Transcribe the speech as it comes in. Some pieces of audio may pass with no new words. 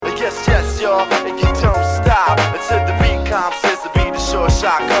yes, y'all, and you don't stop until the beat comes, says the beat is short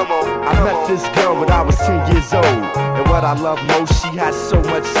shot, come on. I met this girl when I was 10 years old, and what I love most, she had so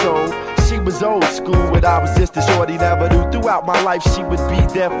much soul. She was old school when I was just a shorty, never knew. Throughout my life she would be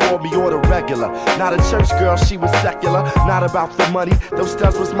there for me on the regular. Not a church girl, she was secular, not about the money. Those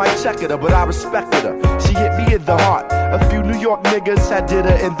studs was my checker, but I respected her. She hit me in the heart. A few New York niggas had did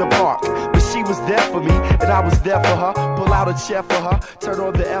her in the park, but she was there for me, and I was there for her. Pull out a chair for her, turn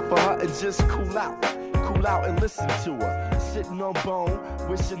on the air for her, and just cool out and listen to her. Sitting on bone,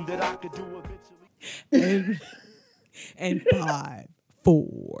 wishing that I could do eventually. And 5,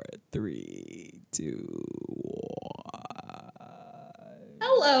 4, 3, 2, 1.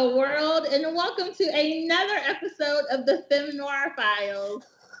 Hello, world, and welcome to another episode of the Femme Noir Files.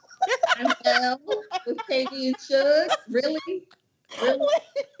 I'm Elle with KB and Suge. Really?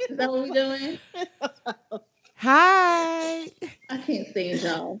 Is that what we're doing? Hi. I can't stand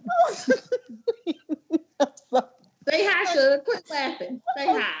y'all. Say hi, Suge. Quit laughing. Say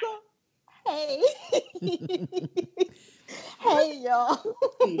hi. Hey. Hey, y'all.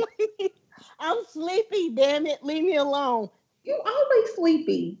 I'm sleepy, damn it. Leave me alone. You always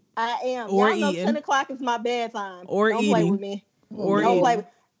sleepy. I am. Or Y'all know eating. 10 o'clock is my bedtime. Or Don't eating. play with me. Or Don't eating. play with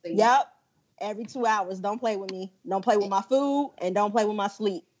Yep. Every 2 hours. Don't play with me. Don't play with my food and don't play with my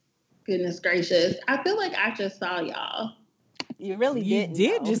sleep. Goodness gracious. I feel like I just saw y'all. You really You didn't.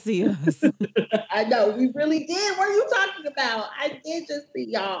 did though. just see us. I know, we really did. What are you talking about? I did just see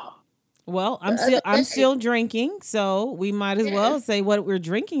y'all. Well, The other I'm day. still drinking, so we might as well Yes. say what we're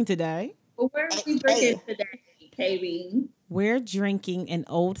drinking today. Well, where are we drinking today, KB? We're drinking an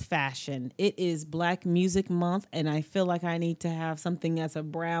old fashioned. It is Black Music Month, and I feel like I need to have something that's a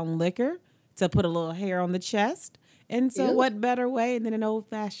brown liquor to put a little hair on the chest. And so, Ew. what better way than an old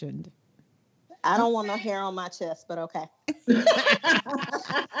fashioned? I don't want no hair on my chest, but okay.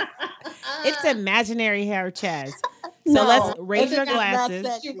 It's imaginary hair chest. So No, let's raise it's your not that glasses.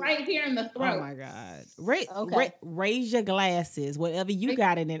 sexy. You're right here in the throat. Oh my God. Okay. Raise your glasses. Whatever you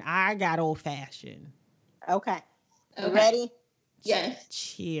got in it, I got old fashioned. Okay. Okay. Ready? Yes.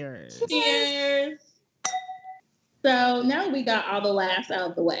 Cheers. Cheers. So now we got all the laughs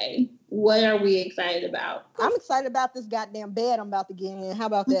out of the way. What are we excited about? I'm excited about this goddamn bed I'm about to get in. How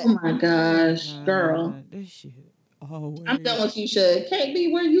about Oh that? my gosh, girl. This shit. Always. I'm done with you, Suge.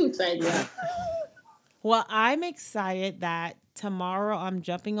 KB, what are you excited about? Well, I'm excited that tomorrow I'm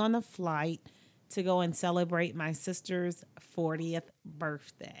jumping on the flight to go and celebrate my sister's 40th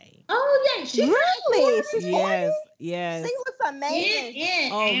birthday. Oh, yeah. She Really? She's 40? Yes. She looks amazing.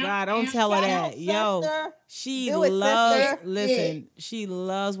 Oh God, don't tell her that. Yo, Sister. she Do it, loves, sister. listen, she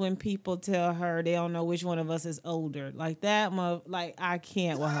loves when people tell her they don't know which one of us is older. Like that, like I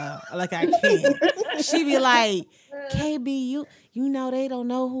can't with her. Like I can't. She be like, KB, you know they don't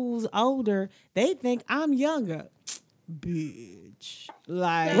know who's older. They think I'm younger. Bitch.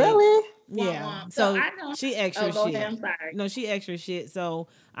 Like Really? yeah. So So I know. she extra Oh, go shit. ahead. I'm sorry. No, she extra shit. So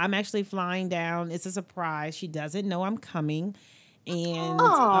I'm actually flying down. It's a surprise. She doesn't know I'm coming. And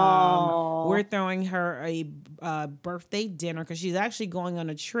Aw. we're throwing her a birthday dinner because she's actually going on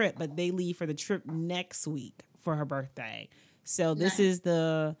a trip, but they leave for the trip next week for her birthday. So this Nice. is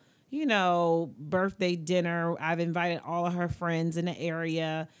the, birthday dinner. I've invited all of her friends in the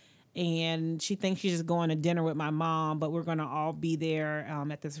area. And she thinks she's just going to dinner with my mom, but we're going to all be there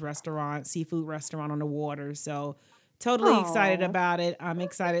at this restaurant, seafood restaurant on the water. So totally excited Aw. about it. I'm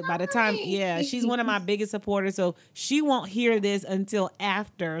excited by the time. Yeah, she's one of my biggest supporters. So she won't hear this until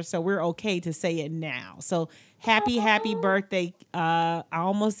after. So we're okay to say it now. So happy birthday. I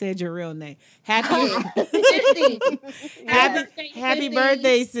almost said your real name. Happy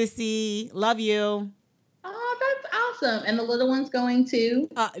birthday, sissy. Love you. Oh, that's awesome. And the little one's going to?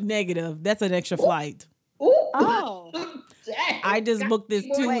 Negative. That's an extra flight. Ooh. Oh. Dang. I just booked this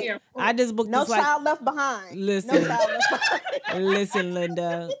More too. hair. I just booked No this flight. child left behind. Listen. No child left behind. Listen,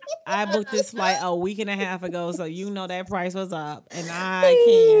 Linda. I booked this flight a week and a half ago, so that price was up, and I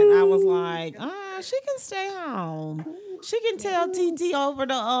can't. I was like, she can stay home. She can tell TT over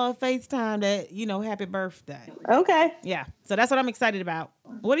the FaceTime that happy birthday. Okay. Yeah, so that's what I'm excited about.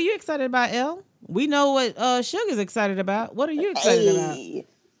 What are you excited about, Elle? We know what Sugar's excited about. What are you excited about? Hey.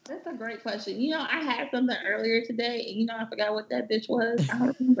 That's a great question. I had something earlier today, and I forgot what that bitch was. I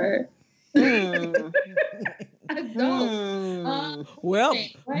don't remember. I don't. Well,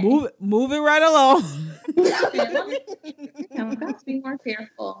 wait. move it right along. I got to be more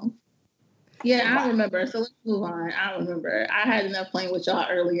careful. Yeah, I remember. So let's move on. I remember. I had enough playing with y'all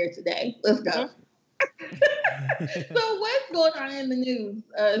earlier today. Let's go. So what's going on in the news,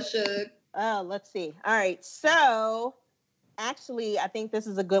 Suge? Let's see. All right. So Actually, I think this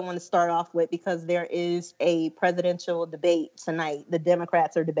is a good one to start off with because there is a presidential debate tonight. The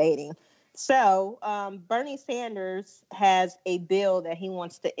Democrats are debating. So Bernie Sanders has a bill that he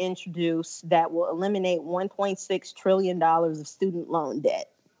wants to introduce that will eliminate $1.6 trillion of student loan debt.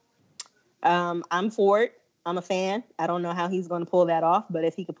 I'm for it. I'm a fan. I don't know how he's going to pull that off, but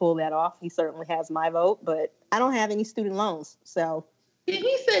if he could pull that off, he certainly has my vote. But I don't have any student loans, so. Can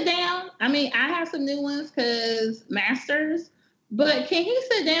he sit down? I mean, I have some new ones because masters, but can he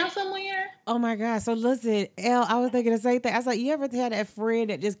sit down somewhere? Oh my God. So listen, Elle, I was thinking the same thing. I was like, you ever had that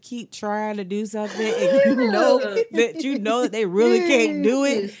friend that just keep trying to do something and you know that they really can't do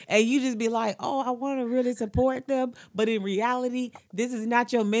it, and you just be like, oh, I want to really support them, but in reality, this is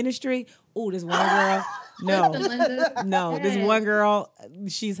not your ministry. Oh, this one girl. No, this one girl,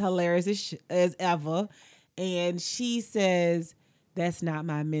 she's hilarious as ever. And she says, that's not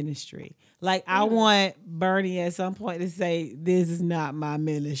my ministry. Like, I want Bernie at some point to say, this is not my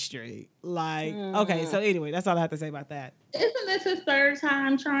ministry. Like, okay, so anyway, that's all I have to say about that. Isn't this his third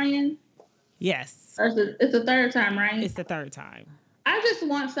time trying? Yes. It's the third time, right? It's the third time. I just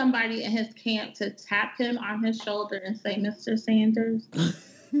want somebody in his camp to tap him on his shoulder and say, Mr. Sanders.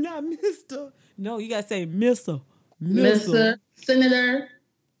 Not Mr. No, you got to say Mr. Senator.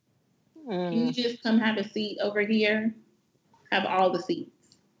 Can you just come have a seat over here? Have all the seats.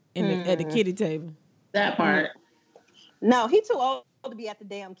 At the kiddie table. That part. No, he too old to be at the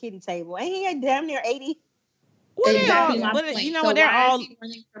damn kiddie table. Ain't he damn near 80? Well, exactly you know so what? They're all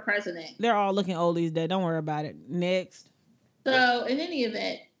running for president. They're all looking old these days. Don't worry about it. Next. So in any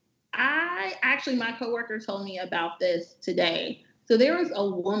event, my coworker told me about this today. So there was a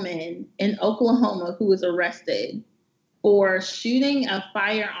woman in Oklahoma who was arrested for shooting a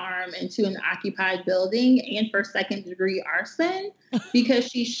firearm into an occupied building and for second-degree arson because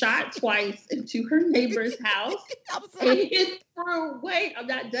she shot twice into her neighbor's house and I'm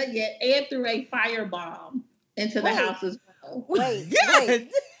not done yet, and threw a firebomb into the house as well. Wait.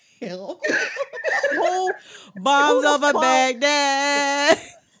 Bombs over Baghdad.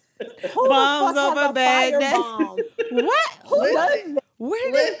 Bombs over Baghdad. What? Who does that?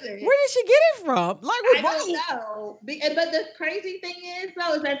 Where did she get it from? Like, I don't know. But the crazy thing is,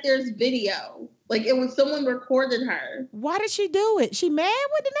 though, is that there's video. Like, it was someone recorded her. Why did she do it? She mad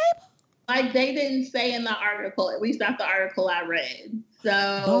with the neighbor? Like, they didn't say in the article, at least not the article I read.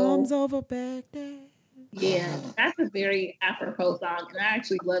 So Bombs over Baghdad. Yeah, that's a very apropos song, and I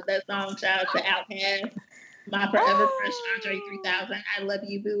actually love that song. Shout out to Outkast, my forever crush, Andre 3000. I love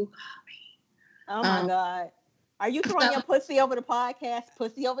you, boo. Oh my God. Are you throwing your pussy over the podcast?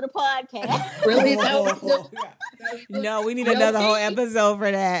 Pussy over the podcast. Really? No, we need another whole episode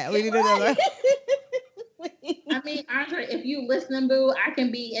for that. We need another. I mean, Andre, if you listen, boo, I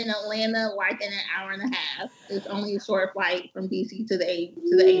can be in Atlanta like in an hour and a half. It's only a short flight from DC to the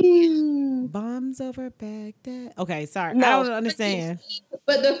ATL. Bombs over Baghdad. Okay, sorry. No. I don't understand.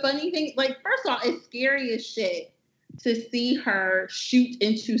 But the funny thing, like, first of all, it's scary as shit to see her shoot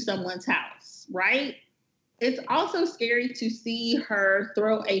into someone's house, right? It's also scary to see her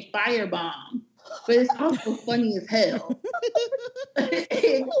throw a firebomb, but it's also funny as hell.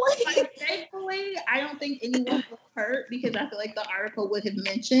 Thankfully, I don't think anyone was hurt because I feel like the article would have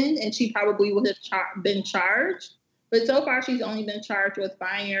mentioned, and she probably would have been charged. But so far, she's only been charged with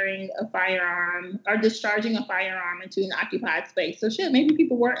firing a firearm or discharging a firearm into an occupied space. So shit, maybe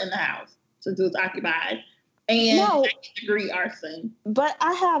people were in the house since it was occupied. And second-degree arson. But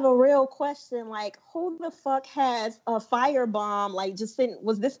I have a real question. Like, who the fuck has a firebomb? Like,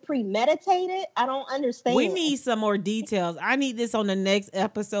 was this premeditated? I don't understand. We need some more details. I need this on the next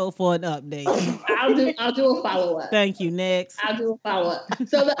episode for an update. I'll do a follow-up. Thank you. Next. I'll do a follow-up.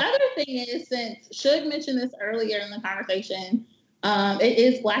 So the other thing is, since Suge mentioned this earlier in the conversation, it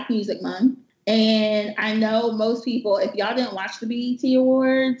is Black Music Month. And I know most people, if y'all didn't watch the BET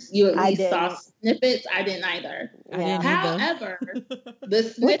Awards, you at least saw snippets. I didn't either. However, the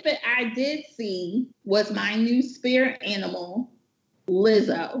snippet I did see was my new spirit animal,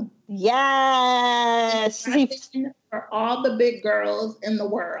 Lizzo. Yes. For all the big girls in the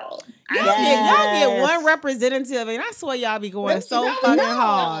world. Y'all get one representative, and I swear y'all be going so fucking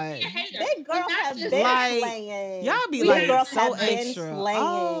hard. Big girls have been slaying. Y'all be like so extra.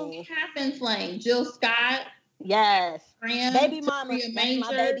 Have been slaying. Jill Scott. Yes. Graham, baby mama. That's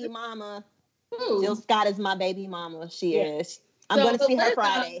my baby mama. Ooh. Jill Scott is my baby mama. She is. I'm going to see her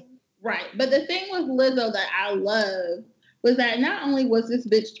Friday. Right. But the thing with Lizzo that I love was that not only was this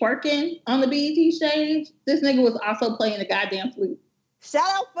bitch twerking on the BET stage, this nigga was also playing the goddamn flute. Shout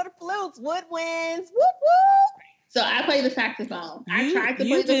out for the flutes, woodwinds, whoop whoop. So I play the saxophone. I tried to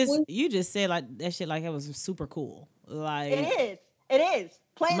play the flute. You just said like that shit like it was super cool. Like It is.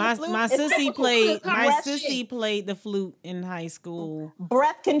 Playing my the flute. my is sissy typical played Flint my breath sissy shit. played the flute in high school,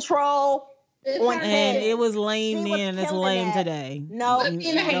 Breath control It's on her and head. it was She lame was then, and it's killing lame that. today. No, Look,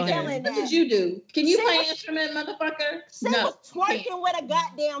 being a Go hater. ahead. killing What that. did you do? Can you She play was- an instrument, motherfucker? She No. was you can't. twerking with a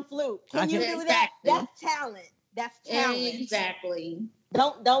goddamn flute. Can you Okay. do that? Exactly. That's talent. That's talent. Exactly.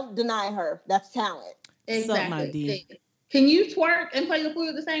 Don't deny her. That's talent. Suck my Exactly. D. Can you twerk and play the flute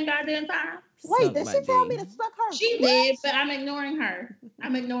at the same goddamn time? Wait, Suck did my she tell D. me to suck her? She What? did, but I'm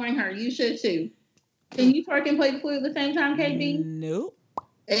ignoring her. You should too. Can you twerk and play the flute at the same time, KB? Nope.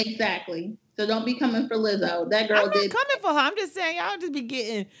 Exactly. So don't be coming for Lizzo. That girl I'm not did. coming for her. I'm just saying y'all just be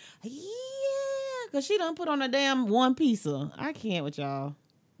getting, because she done put on a damn one piecer. I can't with y'all.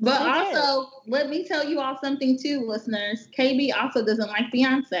 But She did. also, let me tell you all something too, listeners. KB also doesn't like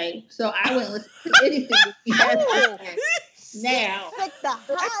Beyonce, so I wouldn't listen to anything that she has to say. Now, Stick the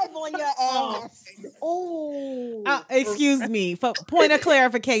hive on your ass. Ooh. Excuse me. For point of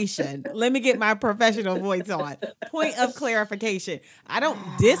clarification, let me get my professional voice on. Point of clarification. I don't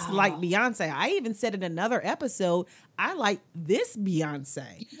dislike Beyonce. I even said in another episode, I like this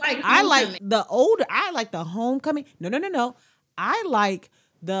Beyonce. I like the older. I like the Homecoming. No. I like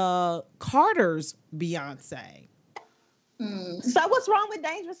the Carter's Beyonce. So what's wrong with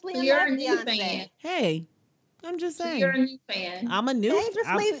Dangerously in You're Love, a new Beyonce? fan. Hey, I'm just So saying. you're a new fan. I'm a new.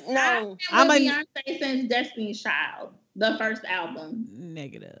 Dangerously, no. I'm I'm with a- Beyonce since Destiny's Child, the first album.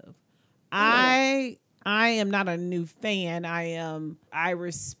 Negative. I am not a new fan. I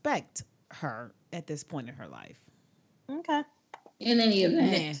respect her at this point in her life. Okay. In any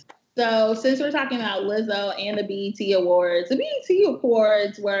event. So since we're talking about Lizzo and the BET Awards, the BET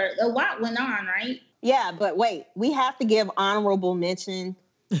Awards were a lot went on, right? Yeah, but wait, we have to give honorable mention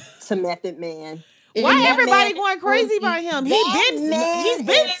to Method Man. Why That everybody man- going crazy about him? He's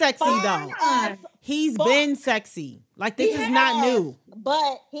been sexy though. He's been sexy. Like this is not new.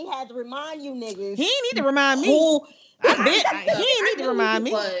 But he had to remind you niggas. He ain't need to remind me. who- He ain't need to remind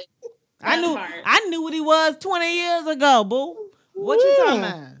me. I knew what he was 20 years ago, boo. What you talking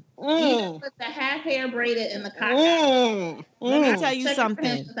about? Even with the half hair braided in the cock. Let me tell you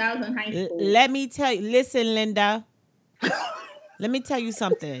something. I was in high school. Let me tell you. Listen, Linda. Let me tell you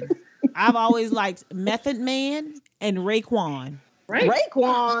something. I've always liked Method Man and Raekwon.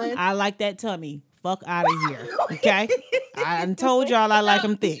 Raekwon. I like that tummy. Fuck out of here. Okay? I done told y'all I like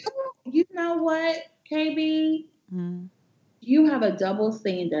him thick. You know what, KB? You have a double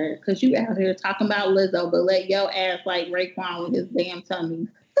standard because you out here talking about Lizzo, but let your ass like Raekwon with his damn tummy.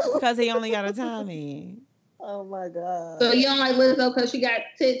 Because he only got a tummy. Oh my God. So you don't like Lizzo because she got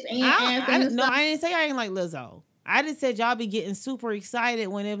tits and ass and No, stuff? I didn't say I ain't like Lizzo. I just said y'all be getting super excited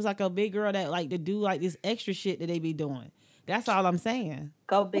when it was like a big girl that like to do like this extra shit that they be doing. That's all I'm saying.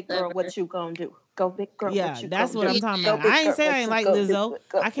 Go big girl, what you gonna do? Go big girl, Yeah, what you that's gonna what do? I'm talking Go about. big I ain't girl, say what I ain't you like gonna do? Lizzo.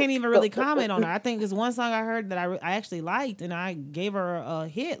 Go, I can't even really go, comment on her. I think there's one song I heard that I actually liked and I gave her a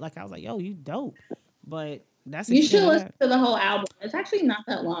hit. Like I was like, yo, you dope. But that's You should listen to the whole album. It's actually not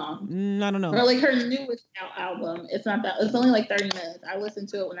that long. No. Or like her newest album. It's not that. It's only like 30 minutes. I listen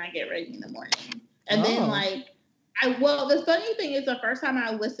to it when I get ready in the morning. And then like, the funny thing is the first time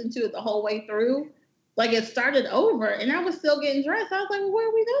I listened to it the whole way through, like it started over and I was still getting dressed. I was like, well, what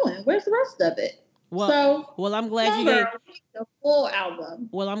are we doing? Where's the rest of it? Well, I'm glad you gave the full album.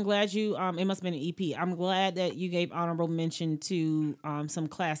 Well, I'm glad you it must have been an EP. I'm glad that you gave honorable mention to some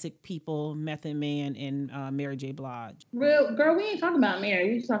classic people, Method Man and Mary J. Blige. Real girl, we ain't talking about Mary.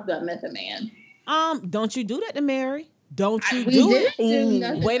 We just talked about Method Man. Don't you do that to Mary? Don't you we do didn't it? do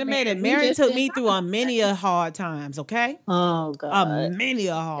nothing Wait to a minute. Mary. Mary just took didn't me talk through about many a hard times, okay? Oh God. Many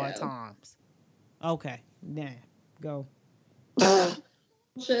a hard times. Okay. Nah. Go.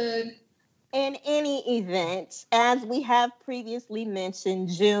 Should In any event, as we have previously mentioned,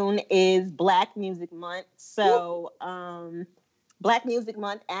 June is Black Music Month. So, Black Music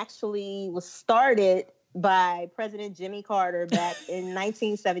Month actually was started by President Jimmy Carter back in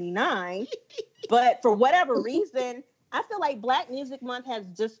 1979. But for whatever reason, I feel like Black Music Month has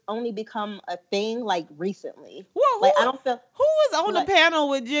just only become a thing like recently. Well, I don't feel who was on the panel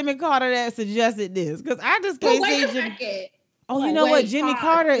with Jimmy Carter that suggested this? Because I just can't wait see a Jimmy. second. Oh, you know what? Jimmy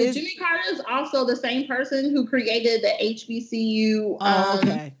Carter is. Jimmy Carter is also the same person who created the HBCU.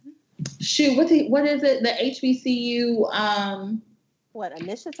 Okay. Shoot, what is it? The HBCU. What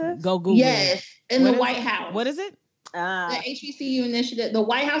initiative? Go Google. Yes, in the White House. What is it? The HBCU initiative, the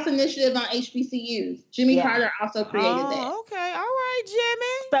White House initiative on HBCUs. Jimmy Carter also created that. Okay, all right,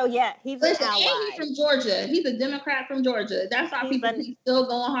 Jimmy. So yeah, he's an Listen, and ally. he's from Georgia. He's a Democrat from Georgia. That's why people keep still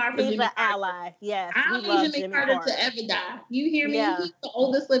going hard for Jimmy Carter. He's an ally. Yes, I don't need Jimmy Carter to ever die. You hear me? Yeah. He's the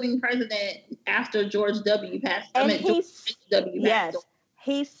oldest living president after George W. passed.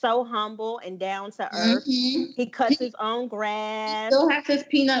 He's so humble and down to earth. Mm-hmm. He cuts his own grass. He still has his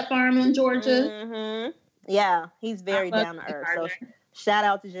peanut farm in Georgia. Mm-hmm. Yeah, he's very down to earth. So shout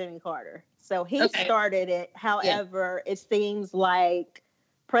out to Jimmy Carter. So he started it. However, it seems like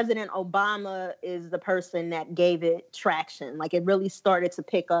President Obama is the person that gave it traction. Like it really started to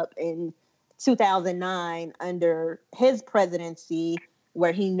pick up in 2009 under his presidency,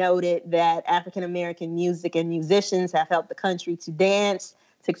 where he noted that African-American music and musicians have helped the country to dance,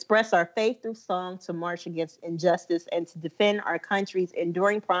 to express our faith through song, to march against injustice, and to defend our country's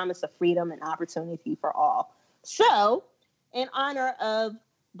enduring promise of freedom and opportunity for all. So, in honor of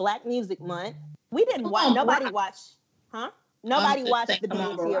Black Music Month, we didn't watch, nobody watched the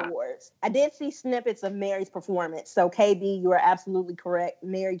BET Awards. I did see snippets of Mary's performance. So, KB, you are absolutely correct.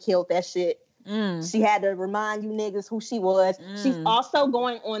 Mary killed that shit. She had to remind you niggas who she was. She's also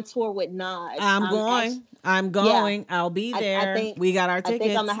going on tour with Nas. I'm going. Yeah. I'll be there. We got our tickets. I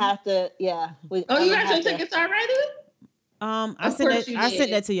think I'm gonna have to. Yeah. You got your tickets already? I sent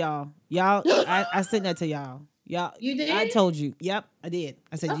that to y'all. I sent that to y'all. Y'all. You did? I told you. Yep, I did.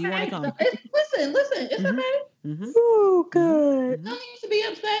 I said, do you want to come? Listen. It's okay. Mm-hmm. Oh, good. No need to be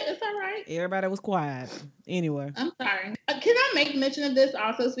upset. It's all right. Everybody was quiet. Anyway. I'm sorry. Can I make mention of this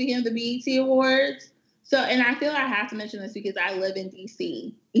also, speaking of the BET Awards? So, and I feel I have to mention this because I live in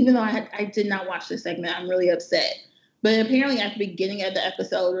DC. Even though I did not watch this segment, I'm really upset. But apparently at the beginning of the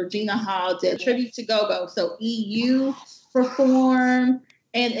episode, Regina Hall did a tribute to Go-Go. So EU performed.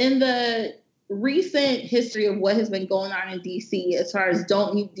 And in the recent history of what has been going on in DC, as far as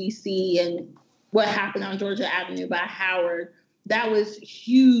Don't Mute DC and what happened on Georgia Avenue by Howard, that was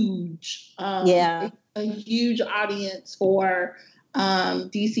huge. A huge audience for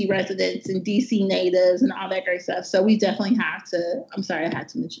DC residents and DC natives and all that great stuff. So we definitely have to, I'm sorry, I had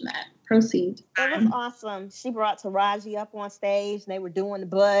to mention that. Proceed. It was awesome. She brought Taraji up on stage. They were doing the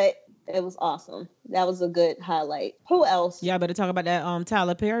butt. It was awesome. That was a good highlight. Who else? Y'all better talk about that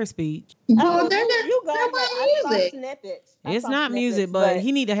Tyler Perry speech. Oh, they're music. Snippets. It's not music, but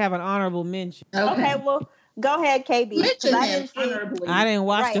he need to have an honorable mention. Okay, well, go ahead, KB. Mention him honorably. I didn't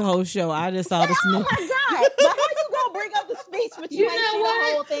watch the whole show. I just saw the snippet. Oh my God. But how you gonna bring up the speech, but you ain't see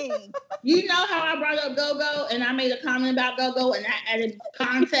the whole thing? You know how I brought up Go-Go and I made a comment about Go-Go and I added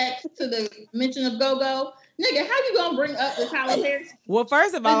context to the mention of Go-Go? Nigga, how you gonna bring up the Tyler Perry? Well,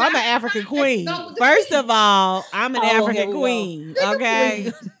 first of all, I'm an African queen. First of all, I'm an African queen.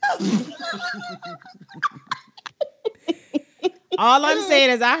 Okay. All I'm saying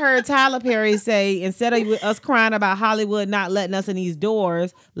is I heard Tyler Perry say, instead of us crying about Hollywood not letting us in these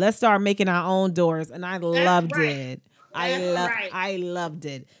doors, let's start making our own doors. And I loved it. I loved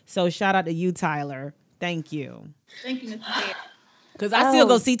it. So shout out to you, Tyler. Thank you. Thank you, Mr. Perry. Because I still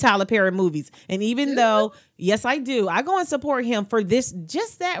go see Tyler Perry movies. And even though, yes, I do, I go and support him for just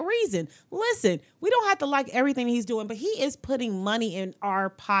that reason. Listen, we don't have to like everything he's doing, but he is putting money in our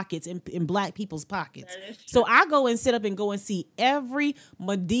pockets, in Black people's pockets. So I go and sit up and go and see every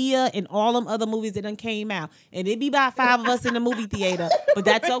Madea and all them other movies that done came out. And it'd be about 5 of us in the movie theater, but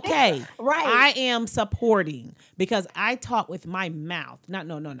that's okay. Right. I am supporting because I talk with my mouth.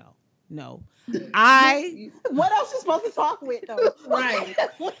 No. What else you supposed to talk with though? Right.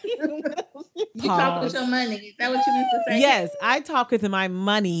 You talk with your money. Is that what you meant to say? Yes, I talk with my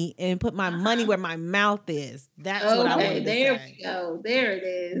money and put my money where my mouth is. That's what I wanted to say. There we go. There it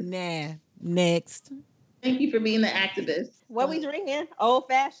is. Nah. Next. Thank you for being the activist. What we drinking? Old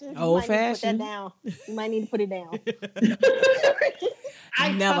fashioned. Old fashioned. Put that down. You might need to put it down.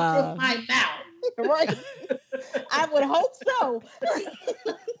 I talk with my mouth. Right. I would hope so.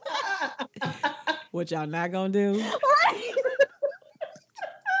 What y'all not gonna do? Right.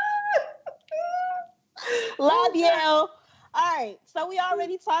 Love you. All right. So we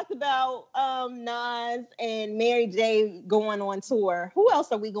already talked about Nas and Mary J going on tour. Who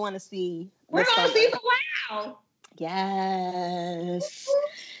else are we going to see? We're going to see Bilal. Yes.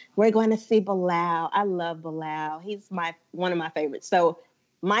 We're going to see Bilal. I love Bilal. He's one of my favorites. So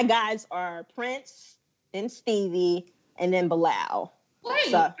my guys are Prince and Stevie and then Bilal.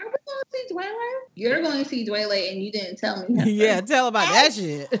 Wait, are we going to see Dwayne? You're going to see Dwayne and you didn't tell me. Yeah, tell about that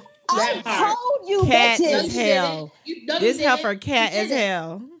shit. I told you, cat bitches. as hell. This heifer cat as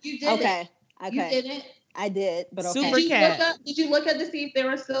hell. You did Okay. You didn't. I did, but okay. Super cat. Did you look up to see if there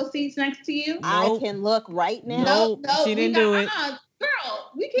were still seats next to you? Nope. I can look right now. Nope, she didn't do it.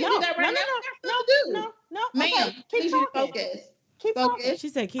 Girl, we can't do that right now. No, Ma'am, please be focused. Keep talking. Focus. She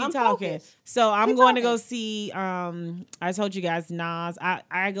said, keep I'm talking. focused. So I'm Keep going to talking. go see, I told you guys, Nas.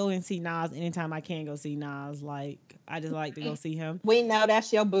 I go and see Nas anytime I can go see Nas. Like, I just like to go see him. We know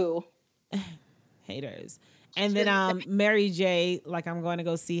that's your boo. Haters. And then Mary J, like I'm going to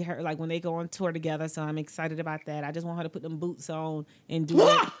go see her like when they go on tour together. So I'm excited about that. I just want her to put them boots on and do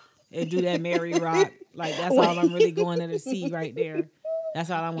that Mary Rock. Like that's all I'm really going there to see right there. That's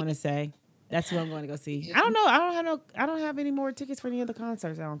all I want to say. That's who I'm going to go see. I don't know. I don't have any more tickets for any of the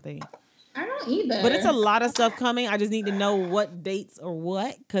concerts, I don't think. I don't either. But it's a lot of stuff coming. I just need to know what dates or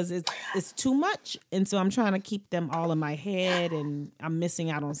what, because it's too much. And so I'm trying to keep them all in my head, and I'm missing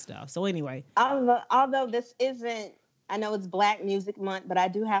out on stuff. So anyway. Although this isn't, I know it's Black Music Month, but I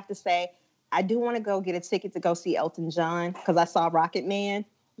do have to say, I do want to go get a ticket to go see Elton John, because I saw Rocket Man.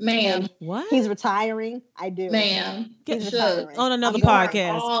 Ma'am. What? He's retiring. I do. Ma'am. He's retiring. On another You are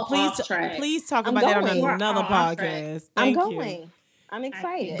podcast. all off track. Please talk I'm about that going. on another You are all off podcast. I'm Thank going. you. I'm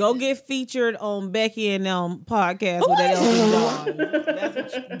excited. Go get featured on Becky and podcast with that Elton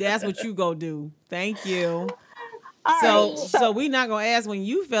John. That's what you go do. Thank you. All right, So we not gonna ask when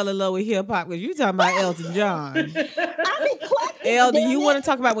you fell in love with hip hop, because you talking about Elton John. I'm eclectic. El, do you damn want it. to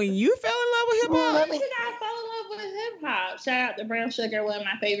talk about when you fell in love with hip hop? When did I fall in love with hip hop? Shout out to Brown Sugar, one of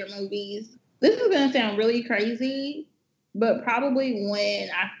my favorite movies. This is gonna sound really crazy, but probably when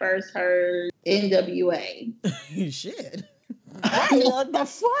I first heard NWA. Shit. What the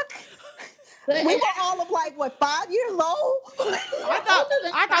fuck? But We were all of like, what, 5 years old?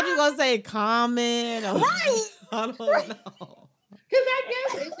 I thought you were gonna say Common. Or, Right. I don't know. Because I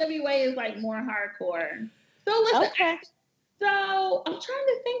guess NWA is like more hardcore. So listen, Okay. so I'm trying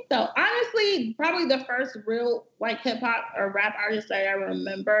to think though. Honestly, probably the first real like hip hop or rap artist that I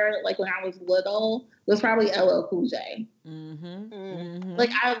remember, like when I was little, was probably LL Cool J.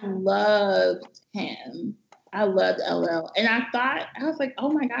 Like I loved him. I loved LL, and I was like, oh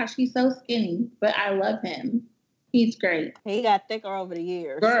my gosh, he's so skinny, but I love him. He's great, He got thicker over the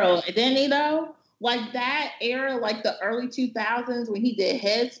years. girl. Didn't he though? Like that era, like the early 2000s when he did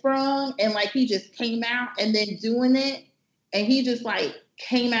Headsprung, and like he just came out and then doing it, and he just like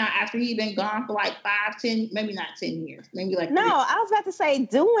came out after he'd been gone for like 5, 10, maybe not 10 years, maybe like No, 3. I was about to say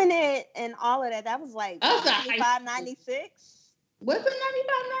doing it and all of that. That was like That was a high 95, 96. Was it 95,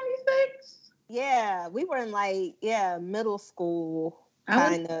 96? Yeah, we were in like, middle school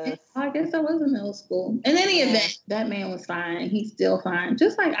kind of. I guess I was in middle school. In any event, that man was fine. He's still fine.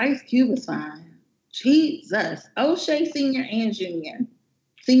 Just like Ice Cube was fine. Jesus. O'Shea Senior and Junior.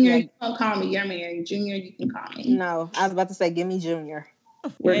 Senior, you don't call me. You're married. Junior, you can call me. No, I was about to say, give me Junior.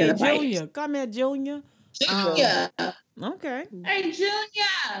 We're Hey, gonna fight. Junior. Come here, Junior. Junior. Okay. Hey,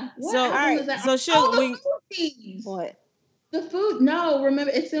 Junior. What So, album was that? so should oh, we- the foodies. What? The food. No,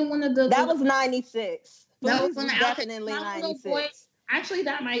 remember, it's in one of the. That was 96. That Foodies was when I was definitely my little 96. boy. Actually,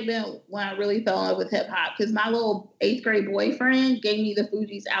 that might have been when I really fell in love with hip hop, because my little 8th grade boyfriend gave me the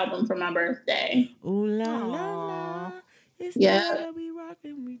Fugees album for my birthday. Ooh la la Aw. la. It's Yeah. that we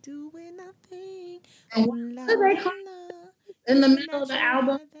rockin', we doing nothing. And Ooh la what did they la call la. in the It's middle of the natural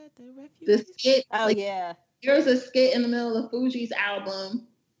album, that the the refugees- skit. Oh, like, yeah. there was a skit in the middle of the Fugees album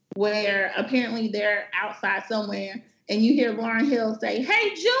where apparently they're outside somewhere, and you hear Lauryn Hill say,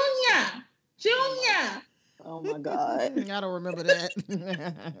 "Hey, Junior, Junior." Oh, my God. I don't remember that.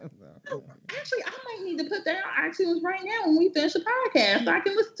 Actually, I might need to put that on iTunes right now when we finish the podcast, so I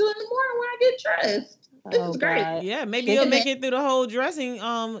can listen to it in the morning when I get dressed. This Oh, is great. God. Yeah, maybe Take you'll it make back. it through the whole dressing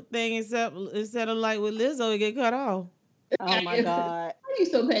instead of like with Lizzo, it get cut off. Oh, my God. Why are you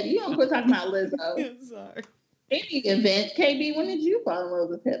so petty? You don't quit talking about Lizzo. Sorry. Any event, KB, when did you fall in love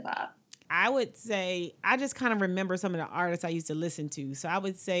with hip hop? I would say I just kind of remember some of the artists I used to listen to. So I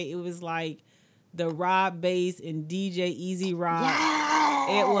would say it was like the Rob Bass and DJ Easy Rock. Yes.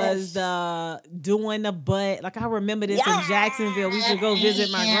 It was the doing the butt. Like I remember this in Jacksonville. We used to go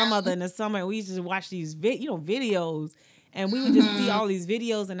visit my grandmother in the summer, and we used to watch these videos, and we would just see all these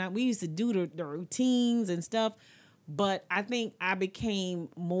videos, and we used to do the routines and stuff. But I think I became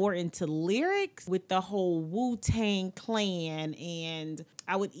more into lyrics with the whole Wu-Tang Clan. And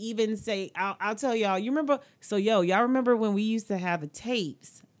I would even say, I'll tell y'all, you remember, y'all remember when we used to have the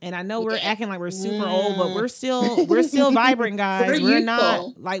tapes? And I know we're acting like we're super old, but we're still vibrant, guys. We're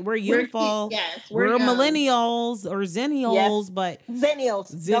not like we're youthful. We're young. millennials or zennials, but Zennials.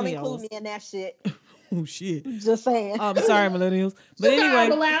 Don't Zennials. include me in that shit. oh shit. Just saying. I'm sorry, millennials. But You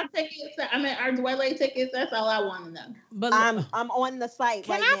got anyway, our Bilal tickets. I mean, our Dwele tickets. That's all I want to know. but I'm on the site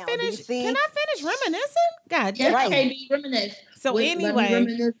can right I now. finish? Do you see? Can I finish reminiscing? God Yes, damn. Right. KB, reminisce. So Let me anyway,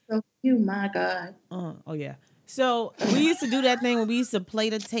 reminisce of you, my God. oh yeah. So we used to do that thing when we used to play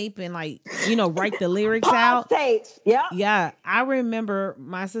the tape and like, write the lyrics Pause out. tapes. Yep. Yeah, I remember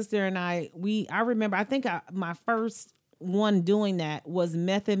my sister and I think my first one doing that was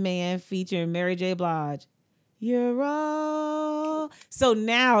Method Man featuring Mary J. Blige. You're all. So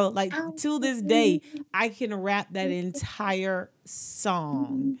now, like to this day, I can rap that entire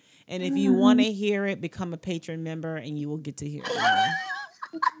song. And if you want to hear it, become a patron member and you will get to hear it.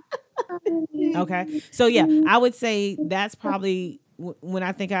 Okay. So yeah, I would say that's probably when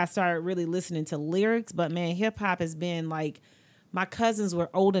I think I started really listening to lyrics. But man, hip hop has been like, my cousins were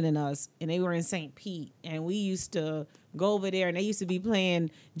older than us and they were in St. Pete, and we used to go over there and they used to be playing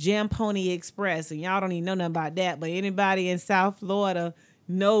Jam Pony Express, and y'all don't even know nothing about that. But anybody in South Florida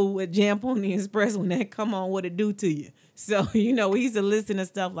know what Jam Pony Express, when that come on, what it do to you. So, we used to listen to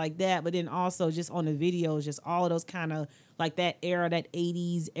stuff like that, but then also just on the videos, just all of those kind of like that era, that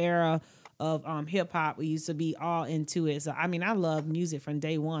 80s era of hip hop, we used to be all into it. So, I mean, I love music from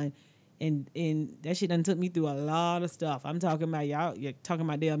day one. And that shit done took me through a lot of stuff. I'm talking about y'all. You're talking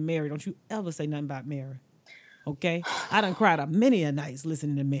about damn Mary. Don't you ever say nothing about Mary. Okay? I done cried many a nights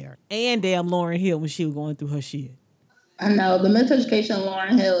listening to Mary. And damn Lauryn Hill when she was going through her shit. I know. The Miseducation of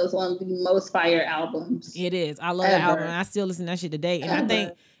Lauryn Hill is one of the most fire albums. It is. I love that album. I still listen to that shit today.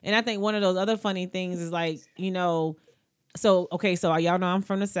 And I think one of those other funny things is like, so y'all know I'm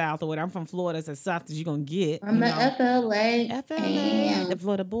from the South, or what? I'm from Florida. It's as soft as you're gonna get. I'm a FLA. The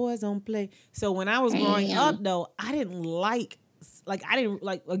Florida boys don't play. So when I was growing up, though, I didn't like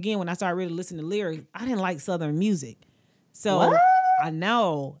again, when I started really listening to lyrics, I didn't like Southern music. So what? I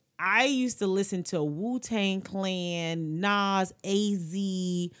know I used to listen to Wu-Tang Clan, Nas,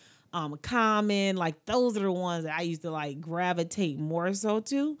 AZ, Common. Like those are the ones that I used to like gravitate more so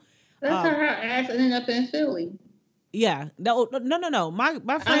to. That's how her ass ended up in Philly. Yeah. No. My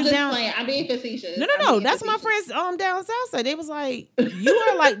friends I'm just down. playing. I'm being facetious. No. That's my friends down south side. They was like, you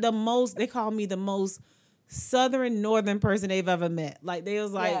are like the most. They called me the most southern northern person they've ever met. Like they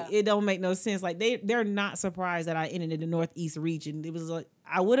was like, It don't make no sense. Like they're not surprised that I ended in the Northeast region. It was like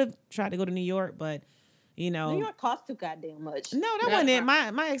I would have tried to go to New York, but New York costs too goddamn much. No, that wasn't it.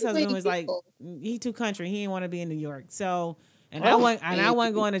 My ex-husband was like, he too country. He didn't want to be in New York. So I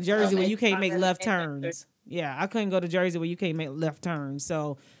wasn't going to Jersey where you can't make left turns. Yeah, I couldn't go to Jersey where you can't make left turns.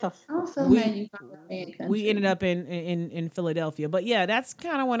 So we ended up in Philadelphia. But yeah, that's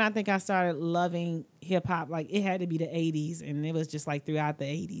kind of when I think I started loving hip hop. Like it had to be the 80s, and it was just like throughout the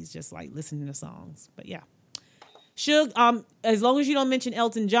 80s, just like listening to songs. But yeah. Suge, as long as you don't mention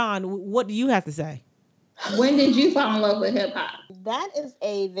Elton John, what do you have to say? When did you fall in love with hip hop? That is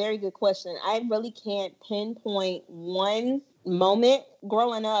a very good question. I really can't pinpoint one moment.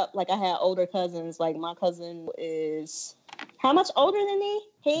 Growing up, like I had older cousins. Like my cousin is how much older than me?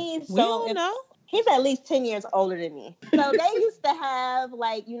 He's at least 10 years older than me. So they used to have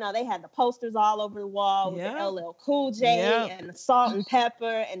they had the posters all over the wall with the LL Cool J and the Salt and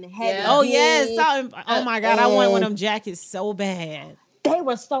Pepper and the Heavy. Oh yes, oh my God, I want one of them jackets so bad. They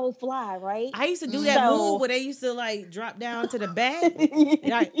were so fly, right? I used to do that move where they used to like drop down to the back.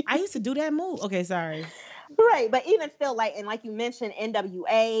 I used to do that move. Okay, sorry. Right, but even still, like you mentioned,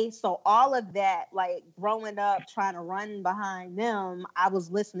 NWA. So all of that, like growing up, trying to run behind them, I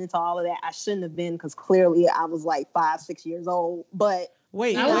was listening to all of that. I shouldn't have been because clearly I was like 5-6 years old. But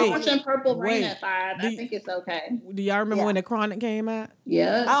I was watching Purple Rain at 5. I think it's okay. Do y'all remember when the Chronic came out?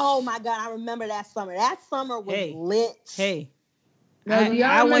 Yeah. Oh my God, I remember that summer. That summer was lit. Hey.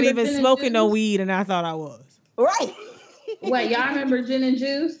 I wasn't even smoking no weed, and I thought I was. Right. Wait, y'all remember Gin and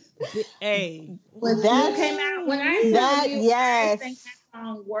Juice? Hey. When that came out, when I sang that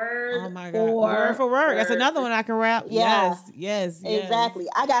song Word. Oh my God. Word for Word. That's another one I can rap. Yeah. Yes. Exactly.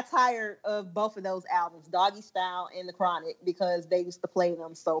 I got tired of both of those albums, Doggy Style and The Chronic, because they used to play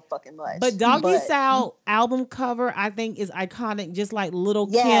them so fucking much. But Doggy Style album cover, I think, is iconic, just like Little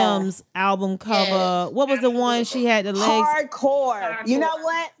Kim's album cover. What was the one she had the legs? Hardcore. You know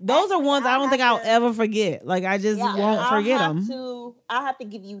what? Those are ones I don't think I'll ever forget. Like, I just won't forget them. I'll have to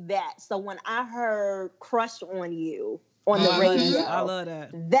give you that. So when I heard Crush on You on the radio, I love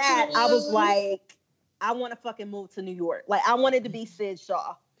that. I was like, I want to fucking move to New York. Like, I wanted to be Sid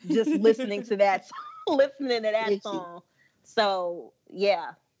Shaw, just listening to that song. So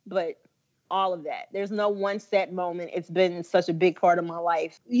yeah, but all of that. There's no one set moment. It's been such a big part of my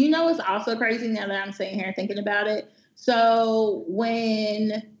life. You know, it's also crazy now that I'm sitting here thinking about it. So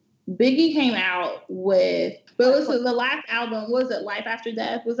when Biggie came out with, but was the last album, was it Life After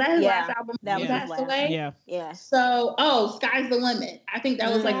Death? Was that his last album? That was passed away? Yeah. So, Sky's the Limit. I think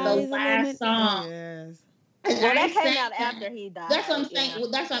that was like the last song. Yes. Well, that came sang out that. after he died. That's what I'm saying. Yeah.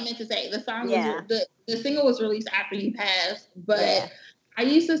 Well, that's what I meant to say. The song Yeah. was the single was released after he passed, but Yeah. I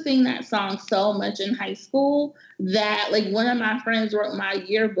used to sing that song so much in high school that like one of my friends wrote my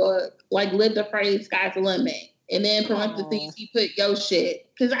yearbook, like lived the phrase "sky's the limit," and then parentheses he put "yo shit"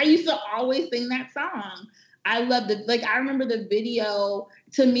 because I used to always sing that song. I loved it. Like I remember the video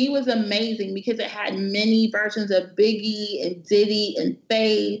to me was amazing because it had many versions of Biggie and Diddy and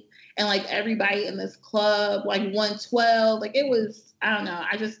Faith and like everybody in this club, like 112. Like it was, I don't know.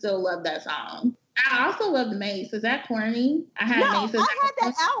 I just still love that song. I also loved Mace. Is that corny? I had Mace. I had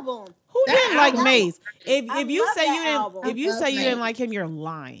that album. Who That didn't like album- Mace? I If you love say that you didn't, album. if you I say love you didn't Mace. like him, you're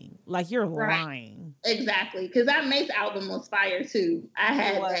lying. Like you're Right. lying. Exactly. Because that Mace album was fire too. I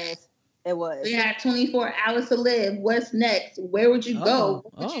had It that. was. It was. We had 24 hours to live. What's next? Where would you go?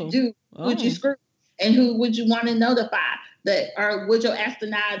 What would you do? Who would you screw? And who would you want to notify? That or would your ass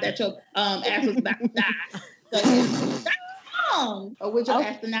deny that your ass was about to die? So that's the song. Or would your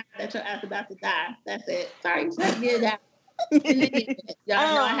ass deny that your ass about to die? That's it. Sorry, just get it out.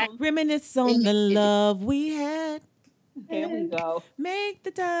 Y'all know I had Reminisce on the love we had. Here we go. Make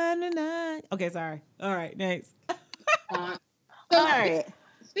the time tonight. Okay, sorry. All right, next. All right.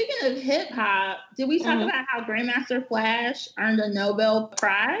 Speaking of hip hop, did we talk about how Grandmaster Flash earned a Nobel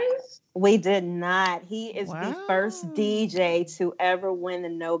Prize? We did not. He is the first DJ to ever win the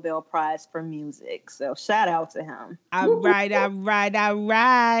Nobel Prize for music. So shout out to him. All right.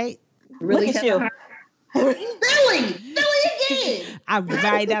 Look at you. Billy again. All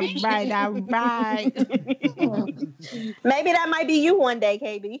right. Maybe that might be you one day,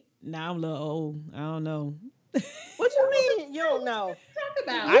 KB. Nah, I'm a little old. I don't know. What you mean? You don't know? Talk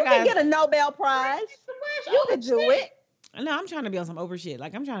about You can get a Nobel Prize. You can do it. No, I'm trying to be on some over shit.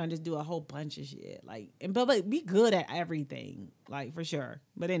 Like I'm trying to just do a whole bunch of shit. Like but be good at everything. Like for sure.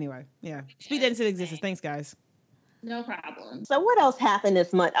 But anyway, yeah. Speak that into existence. Thanks, guys. No problem. So what else happened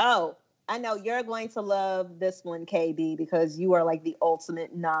this month? Oh, I know you're going to love this one, KB, because you are like the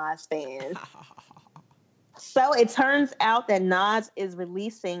ultimate Nas fan. So it turns out that Nas is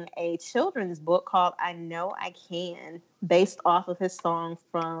releasing a children's book called I Know I Can, based off of his song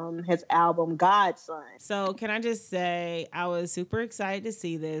from his album Godson. So can I just say I was super excited to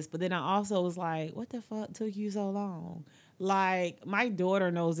see this, but then I also was like, what the fuck took you so long? Like, my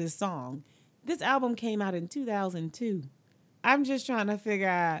daughter knows this song. This album came out in 2002. I'm just trying to figure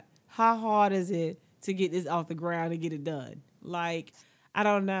out how hard is it to get this off the ground and get it done. Like, I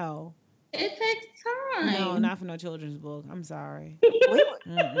don't know. It takes time. No, not for no children's book. I'm sorry. We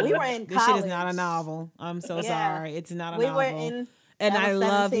were in college. This shit is not a novel. I'm so sorry. It's not a novel. We were in. And I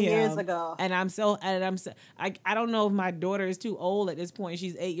love him. Years ago. And I'm so I don't know if my daughter is too old at this point.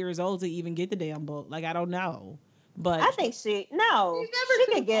 She's 8 years old to even get the damn book. Like I don't know. But I think she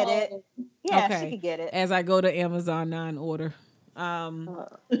could get it. Yeah, okay. She could get it. As I go to Amazon now and order.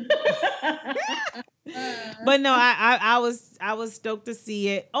 But no, I was stoked to see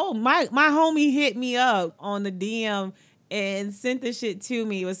it. Oh, my homie hit me up on the DM and sent the shit to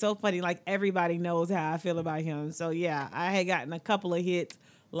me. It was so funny. Like everybody knows how I feel about him. So yeah, I had gotten a couple of hits.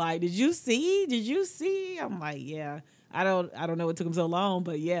 Like, did you see? I'm like, yeah. I don't know what took him so long,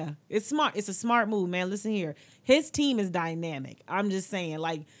 but yeah, it's smart. It's a smart move, man. Listen here. His team is dynamic. I'm just saying,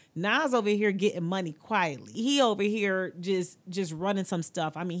 like, Nas over here getting money quietly. He over here just running some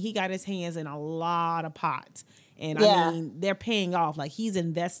stuff. I mean, he got his hands in a lot of pots. And I mean, they're paying off. Like, he's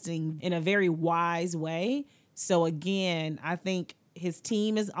investing in a very wise way. So again, I think his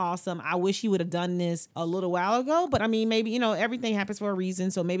team is awesome. I wish he would have done this a little while ago, but I mean, maybe, everything happens for a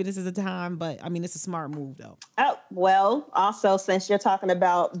reason. So maybe this is a time, but I mean, it's a smart move though. Oh, well, also, since you're talking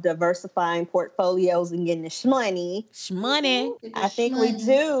about diversifying portfolios and getting the shmoney, I think we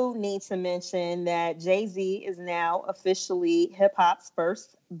do need to mention that Jay-Z is now officially hip hop's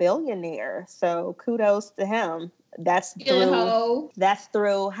first billionaire. So kudos to him. That's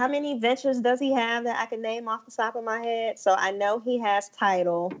through how many ventures does he have that I can name off the top of my head? So I know he has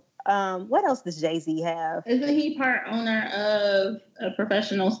Tidal. What else does Jay-Z have? Isn't he part owner of a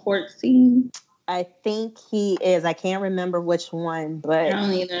professional sports team? I think he is. I can't remember which one, but I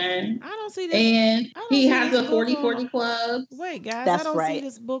don't either. I don't see this. And he has a 40/40 club. Wait, guys, that's I don't right. see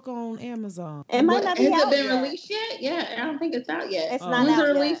this book on Amazon. It might not be out Has it been yet. released yet? Yeah, I don't think it's out yet. It's not When's out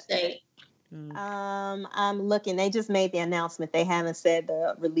the release yet. date? I'm looking. They just made the announcement. They haven't said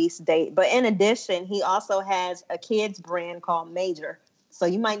the release date. But in addition, he also has a kids brand called Major. So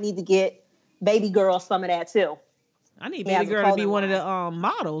you might need to get Baby Girl some of that too. I need Baby Girl to be one of the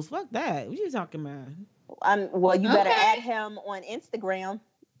models. Fuck that. What you talking about? Well, you better add him on Instagram.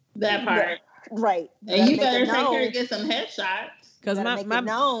 That part. Right. And you better take her and get some headshots. Cause make it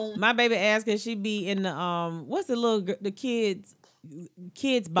known. my baby asked can she be in the what's the kids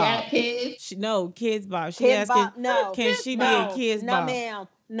Bob? Yeah, kids. Kids Bob. She Kids asking Bob, no. can she be in Kids No, Bob? ma'am.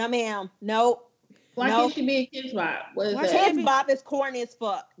 No, ma'am. Nope. Why can't she be a Kids Bop? What is Why that? can't Kids Bop is corny as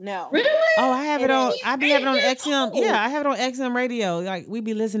fuck. No. Really? Oh, I have it on. I be having it on 8 years XM. old. Yeah, I have it on XM radio. Like we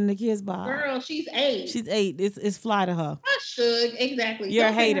be listening to Kids Bob. Girl, she's 8. She's 8. It's fly to her. I should. Exactly. You're a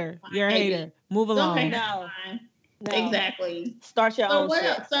Don't pay her hater. no mind, You're a baby. hater. Move Don't pay along. her No. no mind. No. Exactly. Start your So own what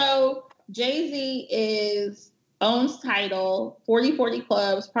shit. else? So Jay-Z owns Tidal, 40/40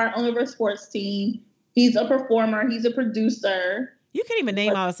 Clubs, part owner of a sports team. He's a performer. He's a producer. You can't even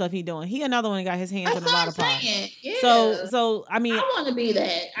name all the stuff he doing. He another one that got his hands That's in a what lot I'm of pots. saying. Yeah. So I mean, I want to be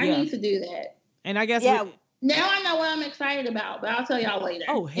that. I Yeah. need to do that. and I guess Yeah. Now I know what I'm excited about, but I'll tell y'all later.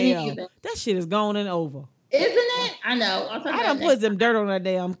 oh In any hell, event. that shit is gone and over. Isn't it? I know. I'll talk I about done it put some dirt on that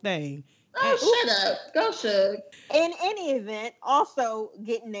damn thing. Oh, shut up. Go, Suge. In any event, also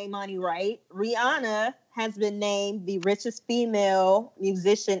getting their money right, Rihanna has been named the richest female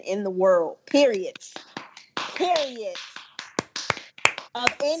musician in the world. Period. Of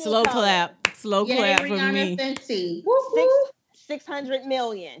any Slow color. clap, slow Yay, clap for Rihanna me. Fenty. Woo, woo. 600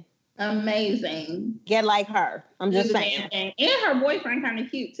 million. Amazing. Get like her. I'm just Do the saying. damn thing. And her boyfriend kind of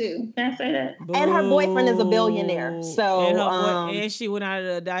cute, too. Can I say that? And her boyfriend is a billionaire. Boo. So, and, and she went out of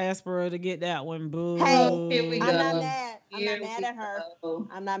the diaspora to get that one. Boo. Oh, here we I'm go. not mad. I'm Here not mad we at her. go.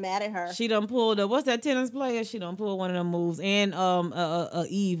 I'm not mad at her. She done pulled what's that tennis player? She done pulled one of them moves and a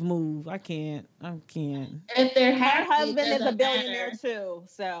Eve move. I can't. If they're Her happy, husband it is a doesn't billionaire matter. too.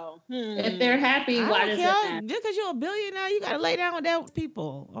 So, If they're happy, I why don't does it care. matter? Just because you're a billionaire, you gotta lay down with that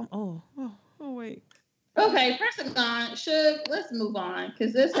people. Oh wait. Okay, person gone. Suge, let's move on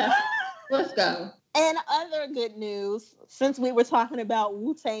because this has. Let's go. And other good news, since we were talking about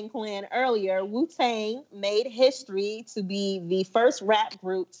Wu-Tang Clan earlier, Wu-Tang made history to be the first rap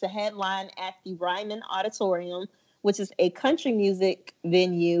group to headline at the Ryman Auditorium, which is a country music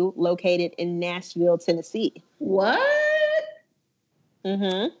venue located in Nashville, Tennessee. What?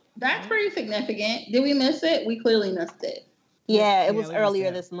 Mm-hmm. That's pretty significant. Did we miss it? We clearly missed it. Yeah, it Yeah, was we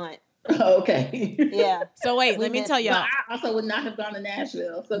earlier missed this month. Okay. Yeah. So wait, We let me missed tell it. But y'all. I also would not have gone to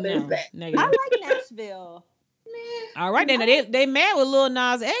Nashville, so there's No, that. I negative. like Nashville. Meh. All right, then they mad with Lil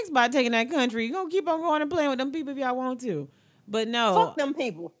Nas X by taking that country. You gonna keep on going and playing with them people if y'all want to, but no, Fuck them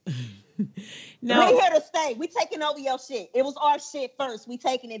people. no. We here to stay. We taking over your shit. It was our shit first. We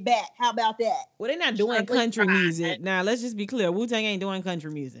taking it back. How about that? Well, they're not doing Strictly country pride. music. Now, let's just be clear. Wu-Tang ain't doing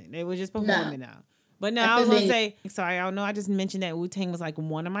country music. They were just performing now. But no, That's I was the going to thing. say, sorry, I don't know. I just mentioned that Wu-Tang was like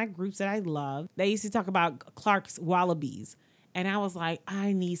one of my groups that I love. They used to talk about Clark's Wallabies. And I was like,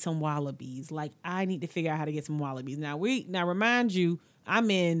 I need some Wallabies. Like, I need to figure out how to get some Wallabies. Now, remind you,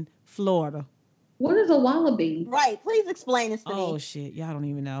 I'm in Florida. What is a wallaby? Right. Please explain this to Oh, me. shit. Y'all don't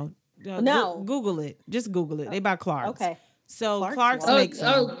even know. No. Google it. Just Google it. They buy Clark's. Okay. So Clark's Clark's Oh, makes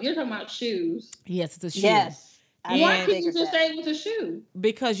them. you're talking about shoes. Yes, it's a shoe. Yes. I And- Why And- couldn't you figured just that. say it was a shoe?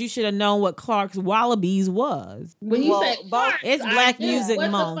 Because you should have known what Clark's Wallabies was. When you Well, said Clark, it's I Black knew. Music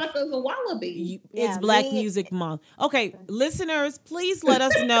what Month. What the fuck is a wallaby? It's Yeah, Black me- Music Month. Okay, listeners, please let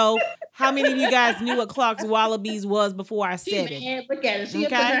us know how many of you guys knew what Clark's Wallabies was before I She said it. mad. Look at her. She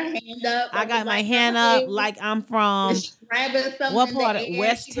Okay. put her hand up. I like got a my black hand person. up like I'm from She's grabbing something what in part the of air.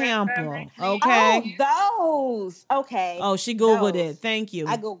 West She grabbed her Temple? right hand. Okay. Oh, those. Okay. Oh, she Googled Those. it. Thank you.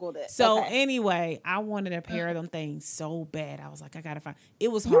 I Googled it. So okay. anyway, I wanted a pair of them things so bad. I was like, I gotta find. It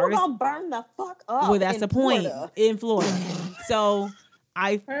was You hard. gonna burn the fuck up. Well, that's in the point Florida. in Florida. So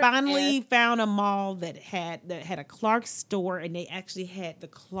I Perfect. finally found a mall that had a Clark store, and they actually had the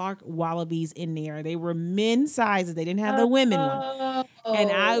Clark Wallabies in there. They were men's sizes. They didn't have the women one.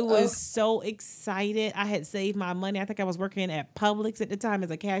 And I was so excited. I had saved my money. I think I was working at Publix at the time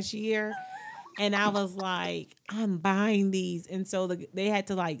as a cashier. And I was like, I'm buying these. And so they had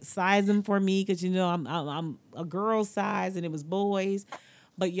to like size them for me because, I'm a girl size and it was boys.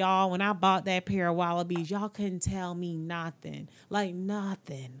 But y'all, when I bought that pair of Wallabies, y'all couldn't tell me nothing. Like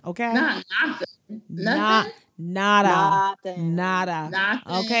nothing. Okay? Not nothing. Nada. Nothing. Nada.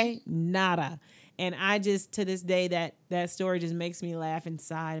 Nothing. Okay? Nada. And I just, to this day, that story just makes me laugh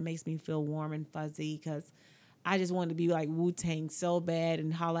inside. It makes me feel warm and fuzzy because I just wanted to be like Wu-Tang so bad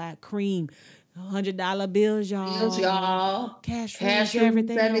and holla at Cream. $100 bills, y'all. Bills, y'all. Cash Cash rules rules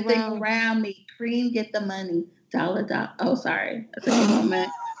everything around. around me. Cream, get the money. Dollar. Oh, sorry. That's a good moment.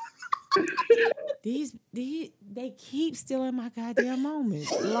 They keep stealing my goddamn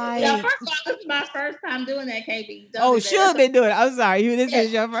moments. Like, Yeah, first of all, this is my first time doing that, KB. Don't oh, do should that. have been doing it. I'm sorry. This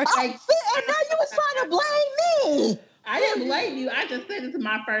is your first. Like, And now you was trying to blame me. I didn't blame you. I just said this is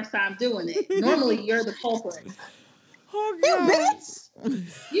my first time doing it. Normally, you're the culprit. Oh, You God.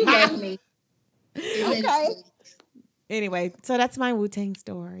 bitch. You love me. Okay. Anyway, so that's my Wu-Tang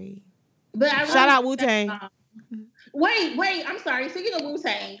story. But I Shout out really- Wu-Tang. Wait, I'm sorry. Speaking of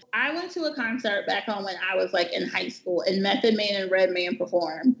Wu-Tang, I went to a concert back home when I was like in high school, and Method Man and Redman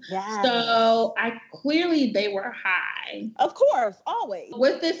performed. Yeah. So clearly they were high. Of course, always.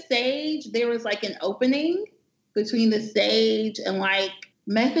 With the stage, there was like an opening between the stage and like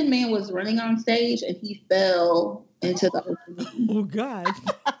Method Man was running on stage and he fell into the opening. Oh, God.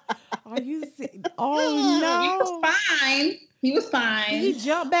 Are you He Oh, was no. fine. He was fine. Did he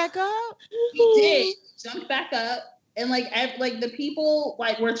jump back up? He did jump back up, and like the people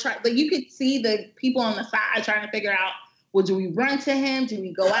like were trying. Like you could see the people on the side trying to figure out, well, do we run to him? Do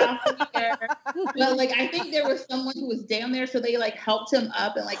we go out there? But like I think there was someone who was down there, so they like helped him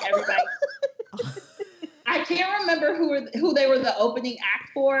up, and like everybody. I can't remember who they were the opening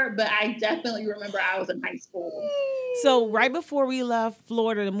act for, but I definitely remember I was in high school. So right before we left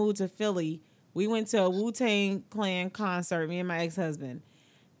Florida to move to Philly, we went to a Wu-Tang Clan concert, me and my ex-husband.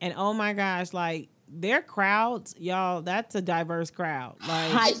 And oh my gosh, like their crowds, y'all, that's a diverse crowd.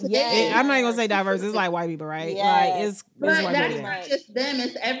 Like Yes. I'm not even gonna say diverse, it's like white people, right? Yes. Like it's But white that's people. not just them;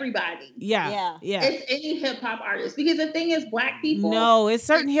 it's everybody. Yeah. It's any hip hop artist, because the thing is, Black people. No, it's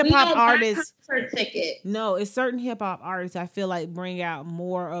certain we hip hop don't buy artists. concert tickets. No, it's certain hip hop artists I feel like bring out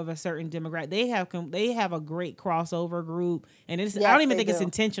more of a certain demographic. They have a great crossover group, and it's I Yes, don't even they think it's do.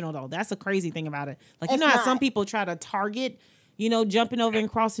 intentional though. That's the crazy thing about it. Like you It's know how some not. people try to target, jumping over and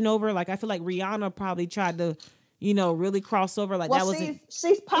crossing over. Like I feel like Rihanna probably tried to, really cross over. Like that Well, wasn't.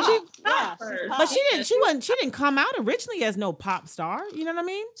 she's pop. She's Yeah, pop she's first. pop. But she didn't come out originally as no pop star. You know what I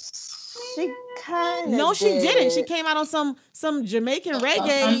mean? She kind of No, she didn't. She came out on some Jamaican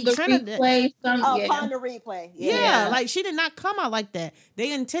reggae. The Trinidad. replay, Upon the replay. Yeah, like she did not come out like that.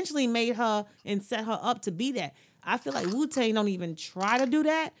 They intentionally made her and set her up to be that. I feel like Wu-Tang don't even try to do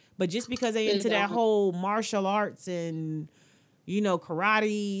that, but just because they into that don't. whole martial arts and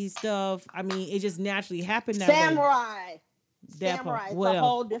karate stuff, I mean, it just naturally happened that way. Samurai. That Samurai. part. It's What a else?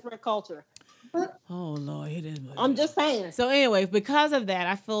 whole different culture. Oh Lord, it is. I'm just saying. So anyway, because of that,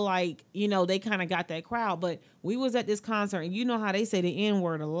 I feel like, they kind of got that crowd. But we was at this concert, and you know how they say the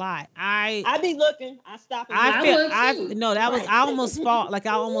N-word a lot. I be looking. I stop. And I look. feel no, that was I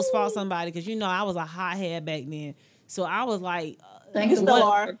almost fought somebody because I was a hothead back then. So I was like, Thank the still Lord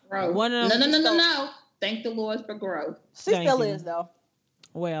are. for growth. one of them- No. Thank the Lord for growth. She Thank still you. is though.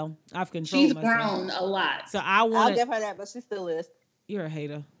 well, I've controlled She's myself. grown a lot. So I I'll wanted. give her that, but she still is. You're a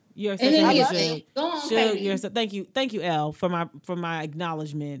hater. You're such And a then hater. you Shug. go on, Shug, Katie. you're so, thank you, Elle, for my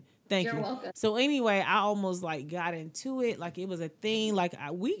acknowledgement. Thank You're you. welcome. So anyway, I almost like got into it, like it was a thing. Like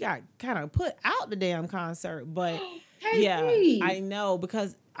we got kind of put out the damn concert, but Hey, yeah, hey. I know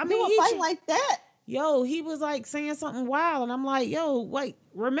because I You mean, a fight like that? he was like saying something wild, and I'm like, yo, wait,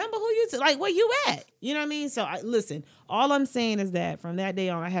 remember who you like? Where you at? You know what I mean? So listen, all I'm saying is that from that day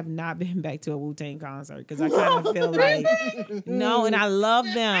on, I have not been back to a Wu-Tang concert because I kind of feel like no, and I love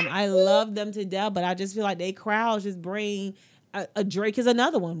them. I love them to death, but I just feel like they crowds just bring. A Drake is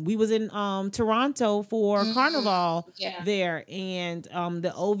another one. We was in Toronto for Carnival there, and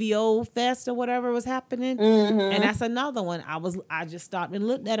the OVO Fest or whatever was happening, and that's another one. I just stopped and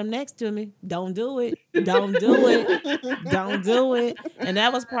looked at him next to me. Don't do it. Don't do it. Don't do it. And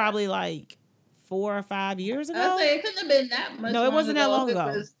that was probably like 4 or 5 years ago. I say it couldn't have been that much. No, it wasn't that long if ago.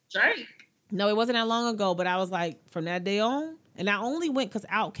 It was Drake. No, it wasn't that long ago, but I was like, from that day on, and I only went because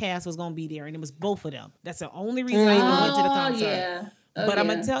Outkast was going to be there, and it was both of them. That's the only reason I even went to the concert. Yeah. Oh, but I'm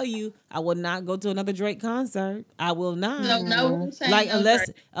yeah. going to tell you, I will not go to another Drake concert. I will not. No. Like,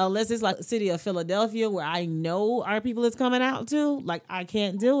 unless it's like the city of Philadelphia where I know our people is coming out to, like, I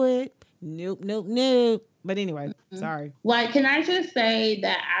can't do it. Nope. But anyway, sorry. Like, can I just say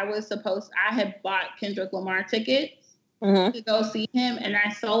that I had bought Kendrick Lamar tickets to go see him, and I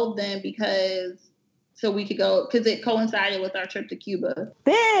sold them so we could go, because it coincided with our trip to Cuba.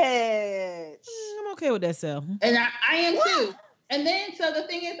 Bitch. I'm okay with that, Sel. And I am too. And then, so the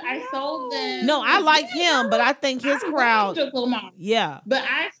thing is, I sold them. No, I like him, but I think his crowd. Kendrick Lamar. Yeah. But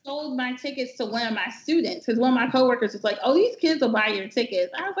I sold my tickets to one of my students, because one of my coworkers was like, "Oh, these kids will buy your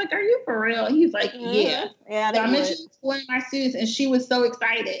tickets." I was like, "Are you for real?" And he's like, "Yeah." Yeah, So I mentioned it to one of my students, and she was so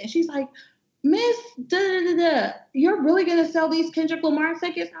excited. And she's like, "Miss, you're really gonna sell these Kendrick Lamar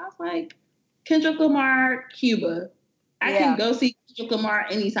tickets?" I was like, "Kendrick Lamar, Cuba. I can go see Kendrick Lamar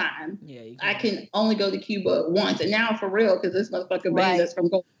anytime. Yeah, I can only go to Cuba once, and now for real, because this motherfucker band is from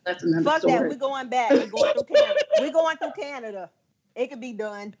Gold. That's another Fuck story. that. We're going back. We're going through Canada. We're going through Canada. It could be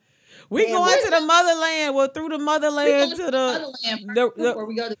done. We going to the motherland. We're through the motherland to motherland first before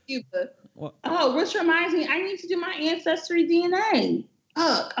we go to Cuba. What? Oh, which reminds me, I need to do my ancestry DNA.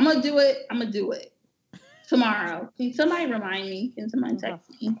 Look, I'm gonna do it tomorrow. Can somebody remind me? Can somebody text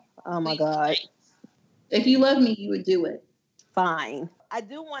me? Oh my God. If you love me, you would do it. Fine. I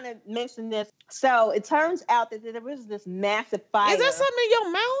do want to mention this. So it turns out that there was this massive fire. Is there something in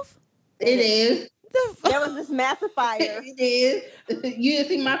your mouth? It is. There was this massive fire. It is. You didn't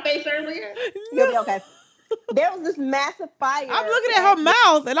see my face earlier? You'll be okay. There was this massive fire. I'm looking at her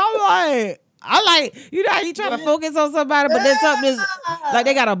mouth and I'm like, you know how you try to focus on somebody, but there's something is like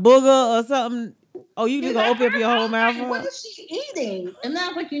they got a booger or something. Oh, you just gonna open up your whole mouth? What is she eating? And then I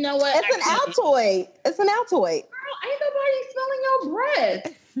was like, you know what? It's an Altoid. It's an Altoid. Girl, ain't nobody smelling your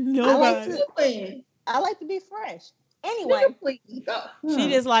breath. Nobody. I like to be fresh. Anyway, please go. She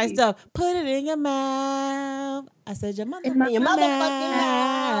just like stuff. Put it in your mouth. I said your motherfucking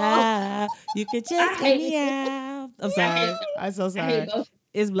mouth. You can just get me out. I'm sorry. I'm so sorry.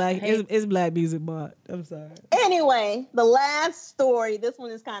 It's black. It's black music, but I'm sorry. Anyway, the last story. This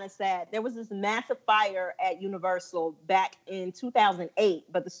one is kind of sad. There was this massive fire at Universal back in 2008,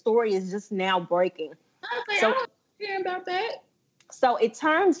 but the story is just now breaking. Okay, I don't care about that. So it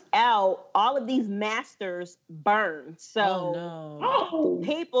turns out all of these masters burned. So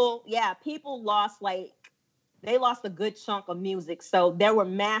people lost they lost a good chunk of music. So there were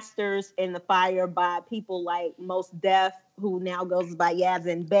masters in the fire by people like Mos Def, who now goes by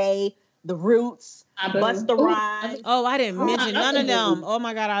Yazin Bey, The Roots, Busta Rhymes. Oh, I didn't mention none of them. Oh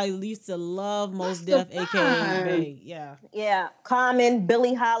my God, I used to love Mos Def, aka Bey. Yeah. Yeah. Common,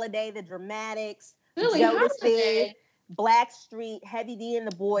 Billie Holiday, The Dramatics, Jodeci, Blackstreet, Heavy D and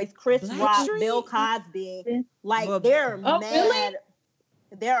the Boys, Chris Rock, Bill Cosby. Like there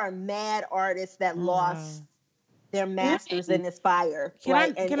are mad artists that lost their masters in this fire. Can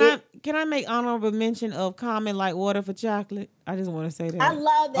I make honorable mention of Common like Water for Chocolate? I just want to say that. I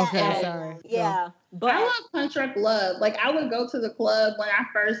love that. Okay, sorry. Yeah. But I love Country Love. Like I would go to the club when I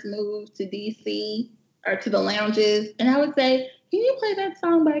first moved to DC or to the lounges, and I would say, "Can you play that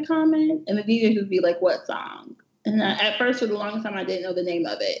song by Common?" And the DJs would be like, "What song?" And at first, for the longest time, I didn't know the name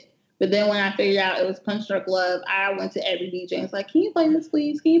of it. But then when I figured out it was Punch Drunk Love, I went to every DJ and was like, "Can you play this,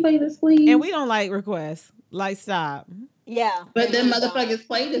 please? Can you play this, please?" And we don't like requests. Like, stop. Yeah. But then motherfuckers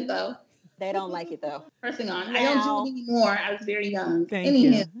played it, though. They don't like it, though. Pressing on. I don't do it anymore. I was very young. Thank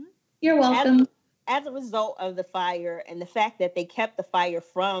you. You're welcome. As a result of the fire and the fact that they kept the fire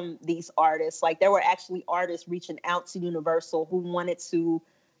from these artists, like there were actually artists reaching out to Universal who wanted to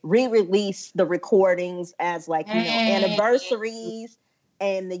re-release the recordings as anniversaries,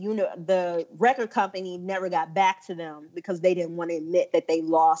 and the record company never got back to them because they didn't want to admit that they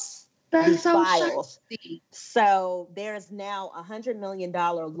lost these files. So there's now $100 million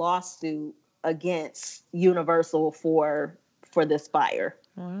lawsuit against Universal for this fire.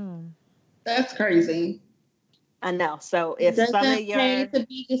 Wow, that's crazy. I know. So if some of your pay to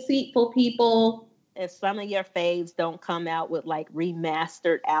be deceitful people. If some of your faves don't come out with like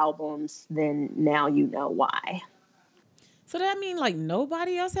remastered albums, then now you know why. So that mean like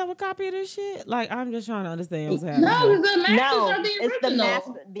nobody else have a copy of this shit? Like I'm just trying to understand what's happening. No, the masters are the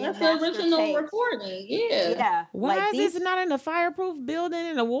original. That's the original recording. Yeah. Why is this not in a fireproof building,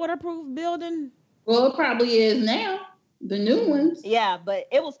 in a waterproof building? Well, it probably is now. The new ones. Yeah, but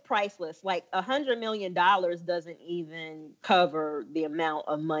it was priceless. Like $100 million doesn't even cover the amount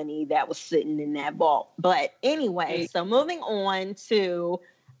of money that was sitting in that vault. But anyway, so moving on to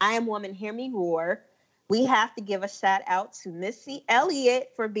I Am Woman, Hear Me Roar. We have to give a shout out to Missy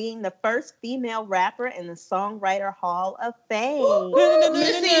Elliott for being the first female rapper in the Songwriter Hall of Fame.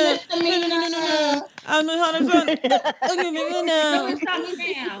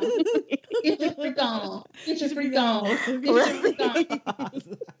 Get your freak on. Get your freak on. Get your freak on.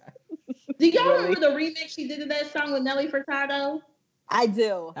 Do y'all remember the remix she did of that song with Nelly Furtado? I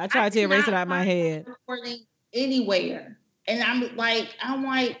do. I tried to erase it out of my head. Recording anywhere. And I'm like,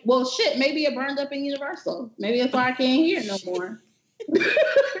 well, shit, maybe it burned up in Universal. Maybe that's why I can't hear it no more.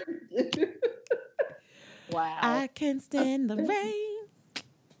 Wow. I can't stand the rain.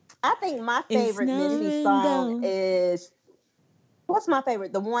 I think my favorite Missy song is, what's my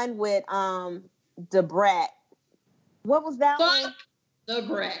favorite? The one with Da Brat. What was that one? Da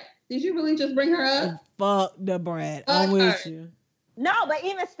Brat. Did you really just bring her up? Fuck Da Brat. I'm with you. No, but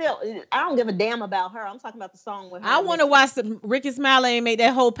even still, I don't give a damn about her. I'm talking about the song with her. I want to watch Ricky Smiley and make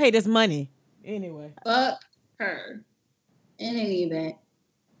that whole pay this money. Anyway. Fuck her. In any event.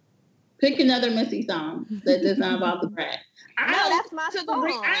 Pick another Missy song that does not involve the brat. That's my song.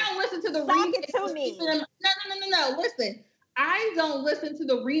 I don't listen to the Talk remix. it to me. No. Listen. I don't listen to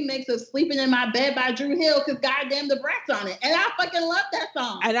the remix of "Sleeping in My Bed" by Drew Hill because goddamn the Brat's on it, and I fucking love that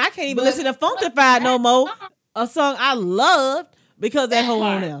song. And I can't even listen to Funkified no more. A song I loved because that whole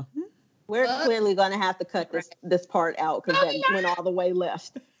on there. We're clearly going to have to cut this part out because that went all the way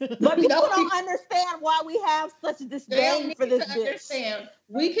left. But people don't understand why we have such a disdain for this bitch.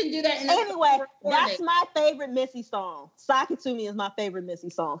 We can do that. Anyway, that's my favorite Missy song. Sock It To Me is my favorite Missy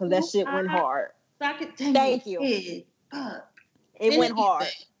song because that shit went hard. Sock It To Me. Thank you. It went hard.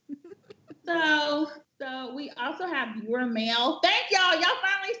 So we also have your mail. Thank y'all. Y'all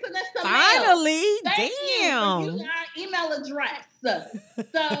finally sent us some Finally, mail. damn. You email address. So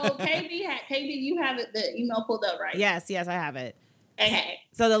KB, you have it, the email pulled up, right? Yes, I have it. Okay.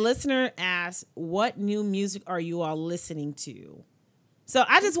 So the listener asked, "What new music are you all listening to?" So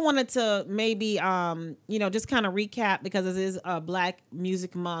I just wanted to maybe just kind of recap because this is a Black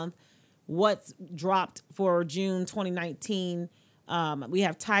Music Month. What's dropped for June 2019? We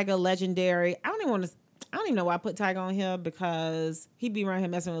have Tyga, Legendary. I don't even know why I put Tyga on here because he be around here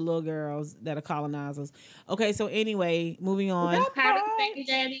messing with little girls that are colonizers. Okay, so anyway, moving on. Patty's baby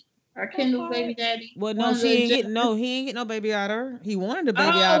daddy or Kendall's baby daddy? Well, no, he ain't get no baby out of her. He wanted a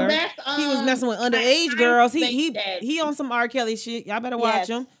baby out of her. He was messing with underage girls. He on some R. Kelly shit. Y'all better watch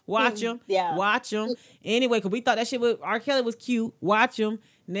him. Watch him. Yeah. Watch him. Anyway, because we thought that shit with R. Kelly was cute. Watch him.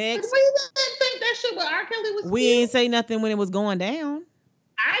 Next. We didn't think that shit with R. Kelly was cute. We ain't say nothing when it was going down.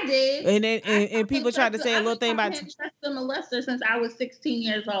 I did. And people tried to say a little thing about trust the molester since I was 16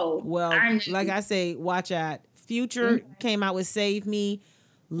 years old. Well, like I say, watch out. Future came out with Save Me.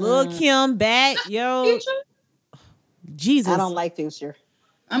 Lil Kim back, yo. Future? Jesus. I don't like Future.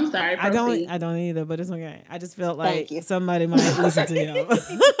 I'm sorry. Proceed. I don't either, but it's okay. I just felt like somebody might listen to him.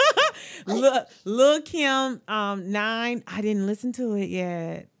 Lil Kim 9, I didn't listen to it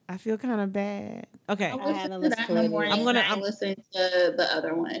yet. I feel kind of bad. Okay. I haven't listened to that in the morning. I'm listening to the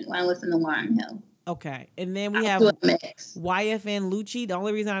other one when I listen to Lauryn Hill. Okay. And then we have YFN Lucci. The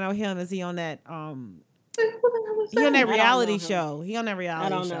only reason I know him is he on that he on that reality show. He on that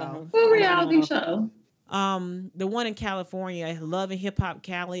reality show. What reality show? The one in California, Love and Hip Hop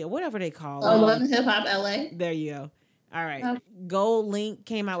Cali or whatever they call it. Oh, Love and Hip Hop LA. There you go. All right. Gold Link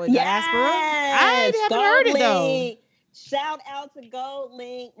came out with Diaspora. I haven't heard it though. Shout out to Gold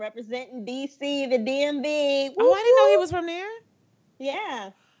Link representing DC, the DMV. Woo-hoo. Oh, I didn't know he was from there.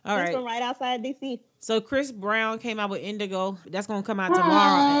 Yeah. All right. He's from right outside DC. So Chris Brown came out with Indigo. That's going to come out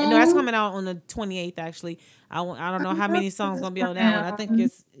tomorrow. No, that's coming out on the 28th, actually. I don't know how many songs going to be on that one. I think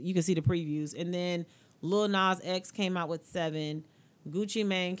you can see the previews. And then Lil Nas X came out with 7. Gucci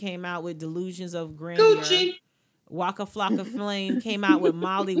Mane came out with Delusions of Grandeur. Gucci. Waka Flocka Flame came out with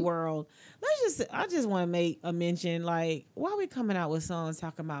Molly World. I just want to make a mention, like, why are we coming out with songs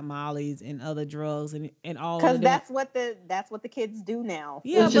talking about Molly's and other drugs and all? Because that's what the kids do now.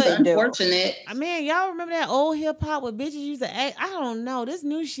 Yeah, which is unfortunate. I mean, y'all remember that old hip hop where bitches used to act? I don't know. This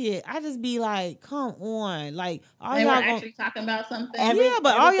new shit, I just be like, come on, like, all y'all actually talking about something.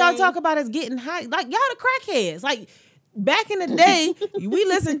 All y'all talk about is getting high. Like, y'all the crackheads, like. Back in the day, we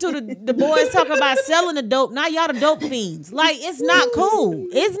listened to the boys talking about selling the dope. Now y'all the dope fiends. Like, it's not cool.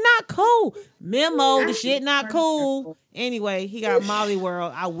 It's not cool. Memo, the shit not cool. Anyway, he got Molly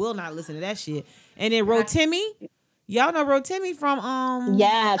World. I will not listen to that shit. And then Rotimi. Y'all know Rotimi from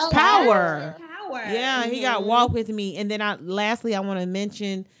Power. Yeah, he got Walk With Me. And then lastly, I want to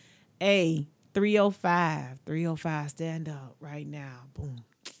mention 305. 305, stand up right now. Boom.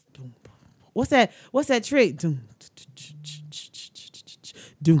 Boom. What's that trick? Doom.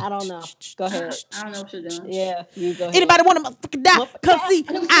 I don't know. Go ahead. I don't know what you're doing. Yeah, you go ahead. Anybody want to motherfucking die? Come see,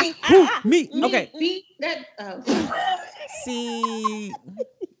 me. Okay. See.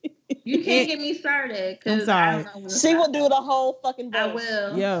 You can't get me started. I'm sorry. She will do the whole fucking verse. I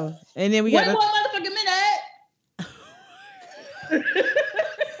will. Yo, and then we got 1 more motherfucking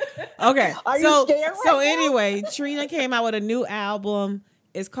minute. Okay. Are you scared so anyway, Trina came out with a new album.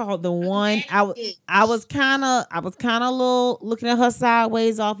 It's called The One. I was kind of little looking at her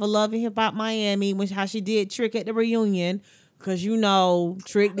sideways off of Love and Hip Hop Miami, how she did Trick at the reunion, because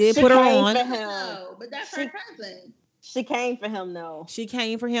Trick did put her on. No, but that's her cousin. She came for him though. She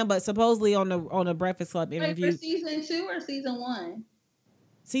came for him, but supposedly on the Breakfast Club interview. Wait, for season 2 or season 1?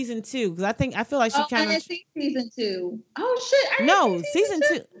 Season 2, because I feel like she kind of season 2. Oh shit! Season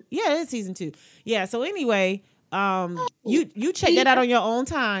 2. Yeah, it's season 2. Yeah. So anyway. You check that out on your own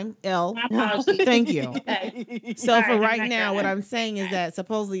time, Elle. Thank you. Okay. So for right now, what I'm saying is that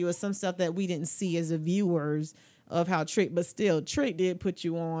supposedly it was some stuff that we didn't see as the viewers of how Trick, but still Trick did put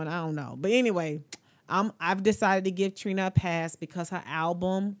you on. I don't know, but anyway, I've decided to give Trina a pass because her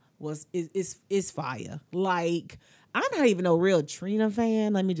album is fire. Like, I'm not even a real Trina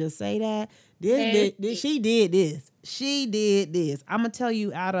fan. Let me just say that. She did this. I'm going to tell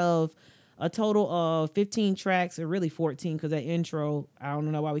you, out of a total of 15 tracks, or really 14, because that intro, I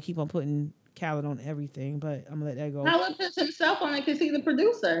don't know why we keep on putting Khaled on everything, but I'm going to let that go. Khaled puts himself on it because he's the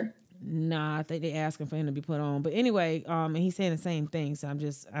producer. Nah, I think they asking for him to be put on. But anyway, and he's saying the same thing, so I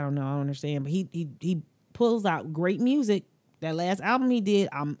don't know, I don't understand. But he pulls out great music. That last album he did,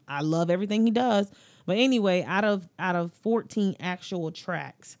 I love everything he does. But anyway, out of 14 actual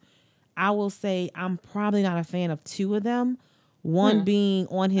tracks, I will say I'm probably not a fan of 2 of them. One being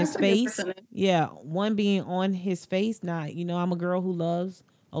On His Face. Yeah, one being On His Face. Now, I'm a girl who loves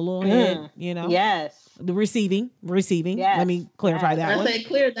a little head, Yes. The receiving. Yes. Let me clarify that one. I say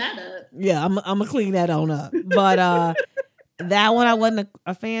clear that up. Yeah, I'm going to clean that on up. But that one I wasn't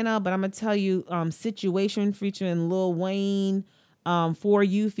a fan of, but I'm going to tell you, Situation featuring Lil Wayne, For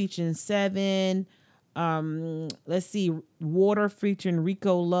You featuring Seven, let's see, Water featuring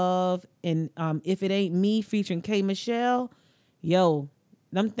Rico Love, and If It Ain't Me featuring K Michelle. Yo,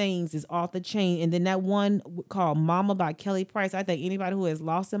 them things is off the chain. And then that one called Mama by Kelly Price. I think anybody who has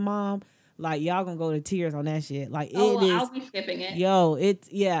lost a mom, like, y'all gonna go to tears on that shit. Like, I'll be skipping it. Yo, it's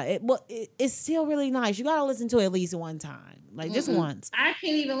still really nice. You gotta listen to it at least one time, like just once. I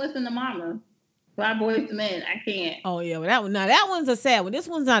can't even listen to Mama by Boyz II Men. I can't. Oh yeah, well that one's a sad one. This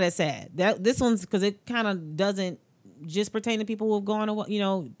one's not as sad. This one's, because it kind of doesn't just pertain to people who have gone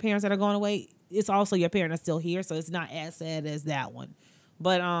away. Parents that are going away. It's also your parent that's still here, so it's not as sad as that one.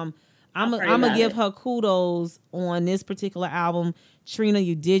 But I'm gonna give her kudos on this particular album. Trina,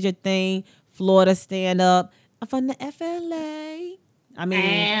 you did your thing. Florida, stand up. I'm from the FLA. I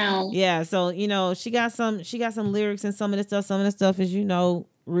mean, yeah. So she got some lyrics and some of the stuff. Some of the stuff is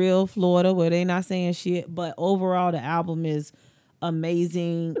real Florida, where they not saying shit. But overall, the album is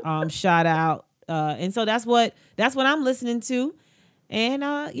amazing. Shout out. And so that's what I'm listening to. And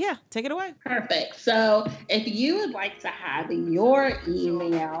take it away. Perfect. So if you would like to have your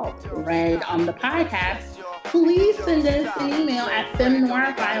email read on the podcast, please send us an email at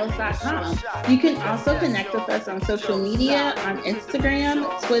femnoirfiles.com. You can also connect with us on social media, on Instagram,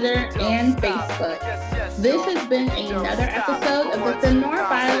 Twitter, and Facebook. This has been another episode of the Fem Noir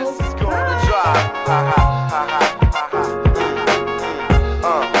Files. Bye.